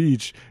Vero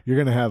Beach, you're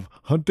going to have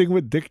Hunting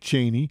with Dick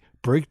Cheney,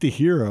 Break the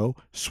Hero,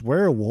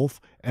 Swearwolf,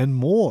 and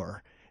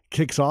more.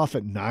 Kicks off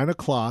at 9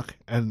 o'clock.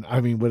 And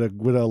I mean, with a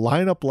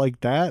lineup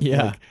like that,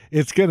 like,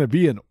 it's going to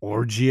be an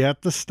orgy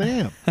at the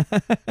Stamp.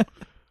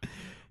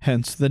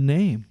 Hence the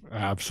name.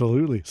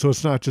 Absolutely. So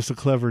it's not just a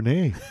clever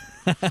name.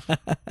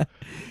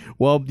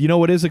 Well, you know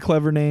what is a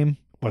clever name?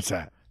 What's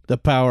that? The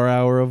Power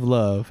Hour of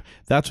Love.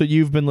 That's what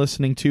you've been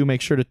listening to.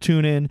 Make sure to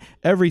tune in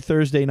every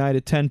Thursday night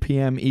at 10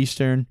 p.m.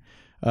 Eastern.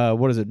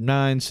 What is it?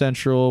 9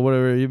 Central,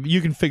 whatever.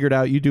 You can figure it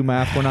out. You do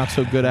math. We're not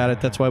so good at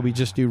it. That's why we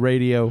just do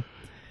radio.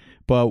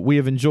 But we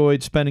have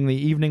enjoyed spending the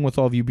evening with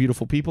all of you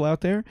beautiful people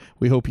out there.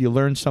 We hope you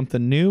learned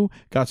something new,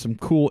 got some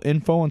cool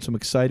info on some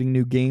exciting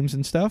new games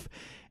and stuff.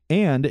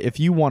 And if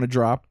you want to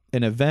drop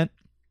an event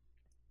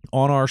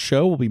on our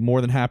show, we'll be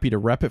more than happy to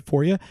rep it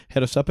for you.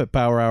 Hit us up at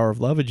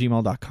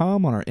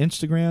powerhouroflove@gmail.com, on our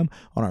Instagram,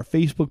 on our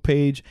Facebook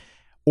page.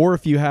 Or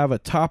if you have a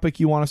topic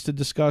you want us to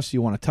discuss,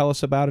 you want to tell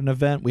us about an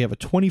event, we have a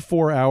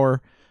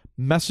 24-hour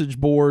message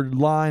board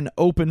line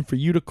open for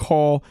you to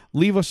call.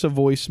 Leave us a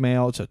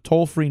voicemail. It's a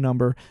toll-free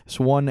number. It's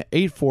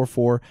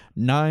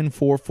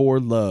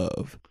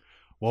 1-844-944-LOVE.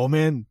 Well,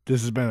 man,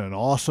 this has been an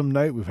awesome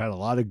night. We've had a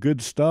lot of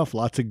good stuff,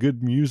 lots of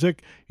good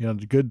music,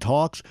 good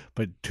talks.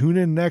 But tune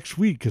in next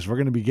week because we're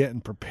going to be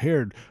getting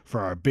prepared for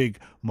our big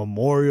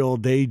Memorial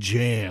Day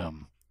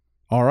jam.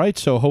 All right,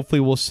 so hopefully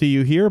we'll see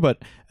you here.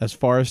 But as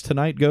far as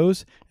tonight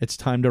goes, it's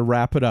time to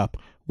wrap it up.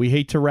 We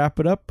hate to wrap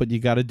it up, but you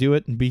got to do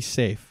it and be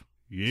safe.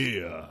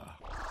 Yeah.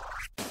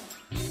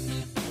 I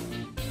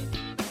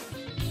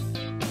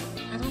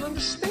don't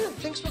understand.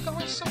 Things were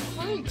going so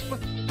great, but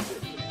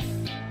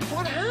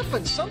what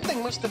happened?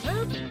 Something must have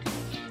happened.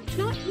 It's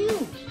not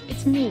you.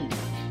 It's me.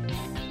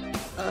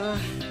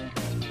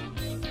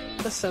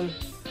 Listen.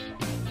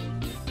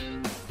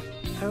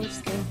 I was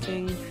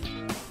thinking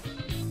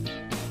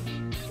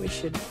we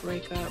should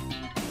break up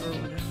or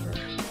whatever.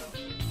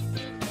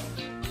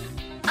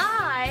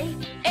 I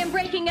am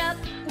breaking up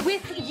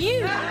with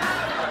you.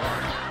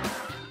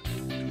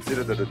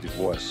 Consider that a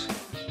divorce.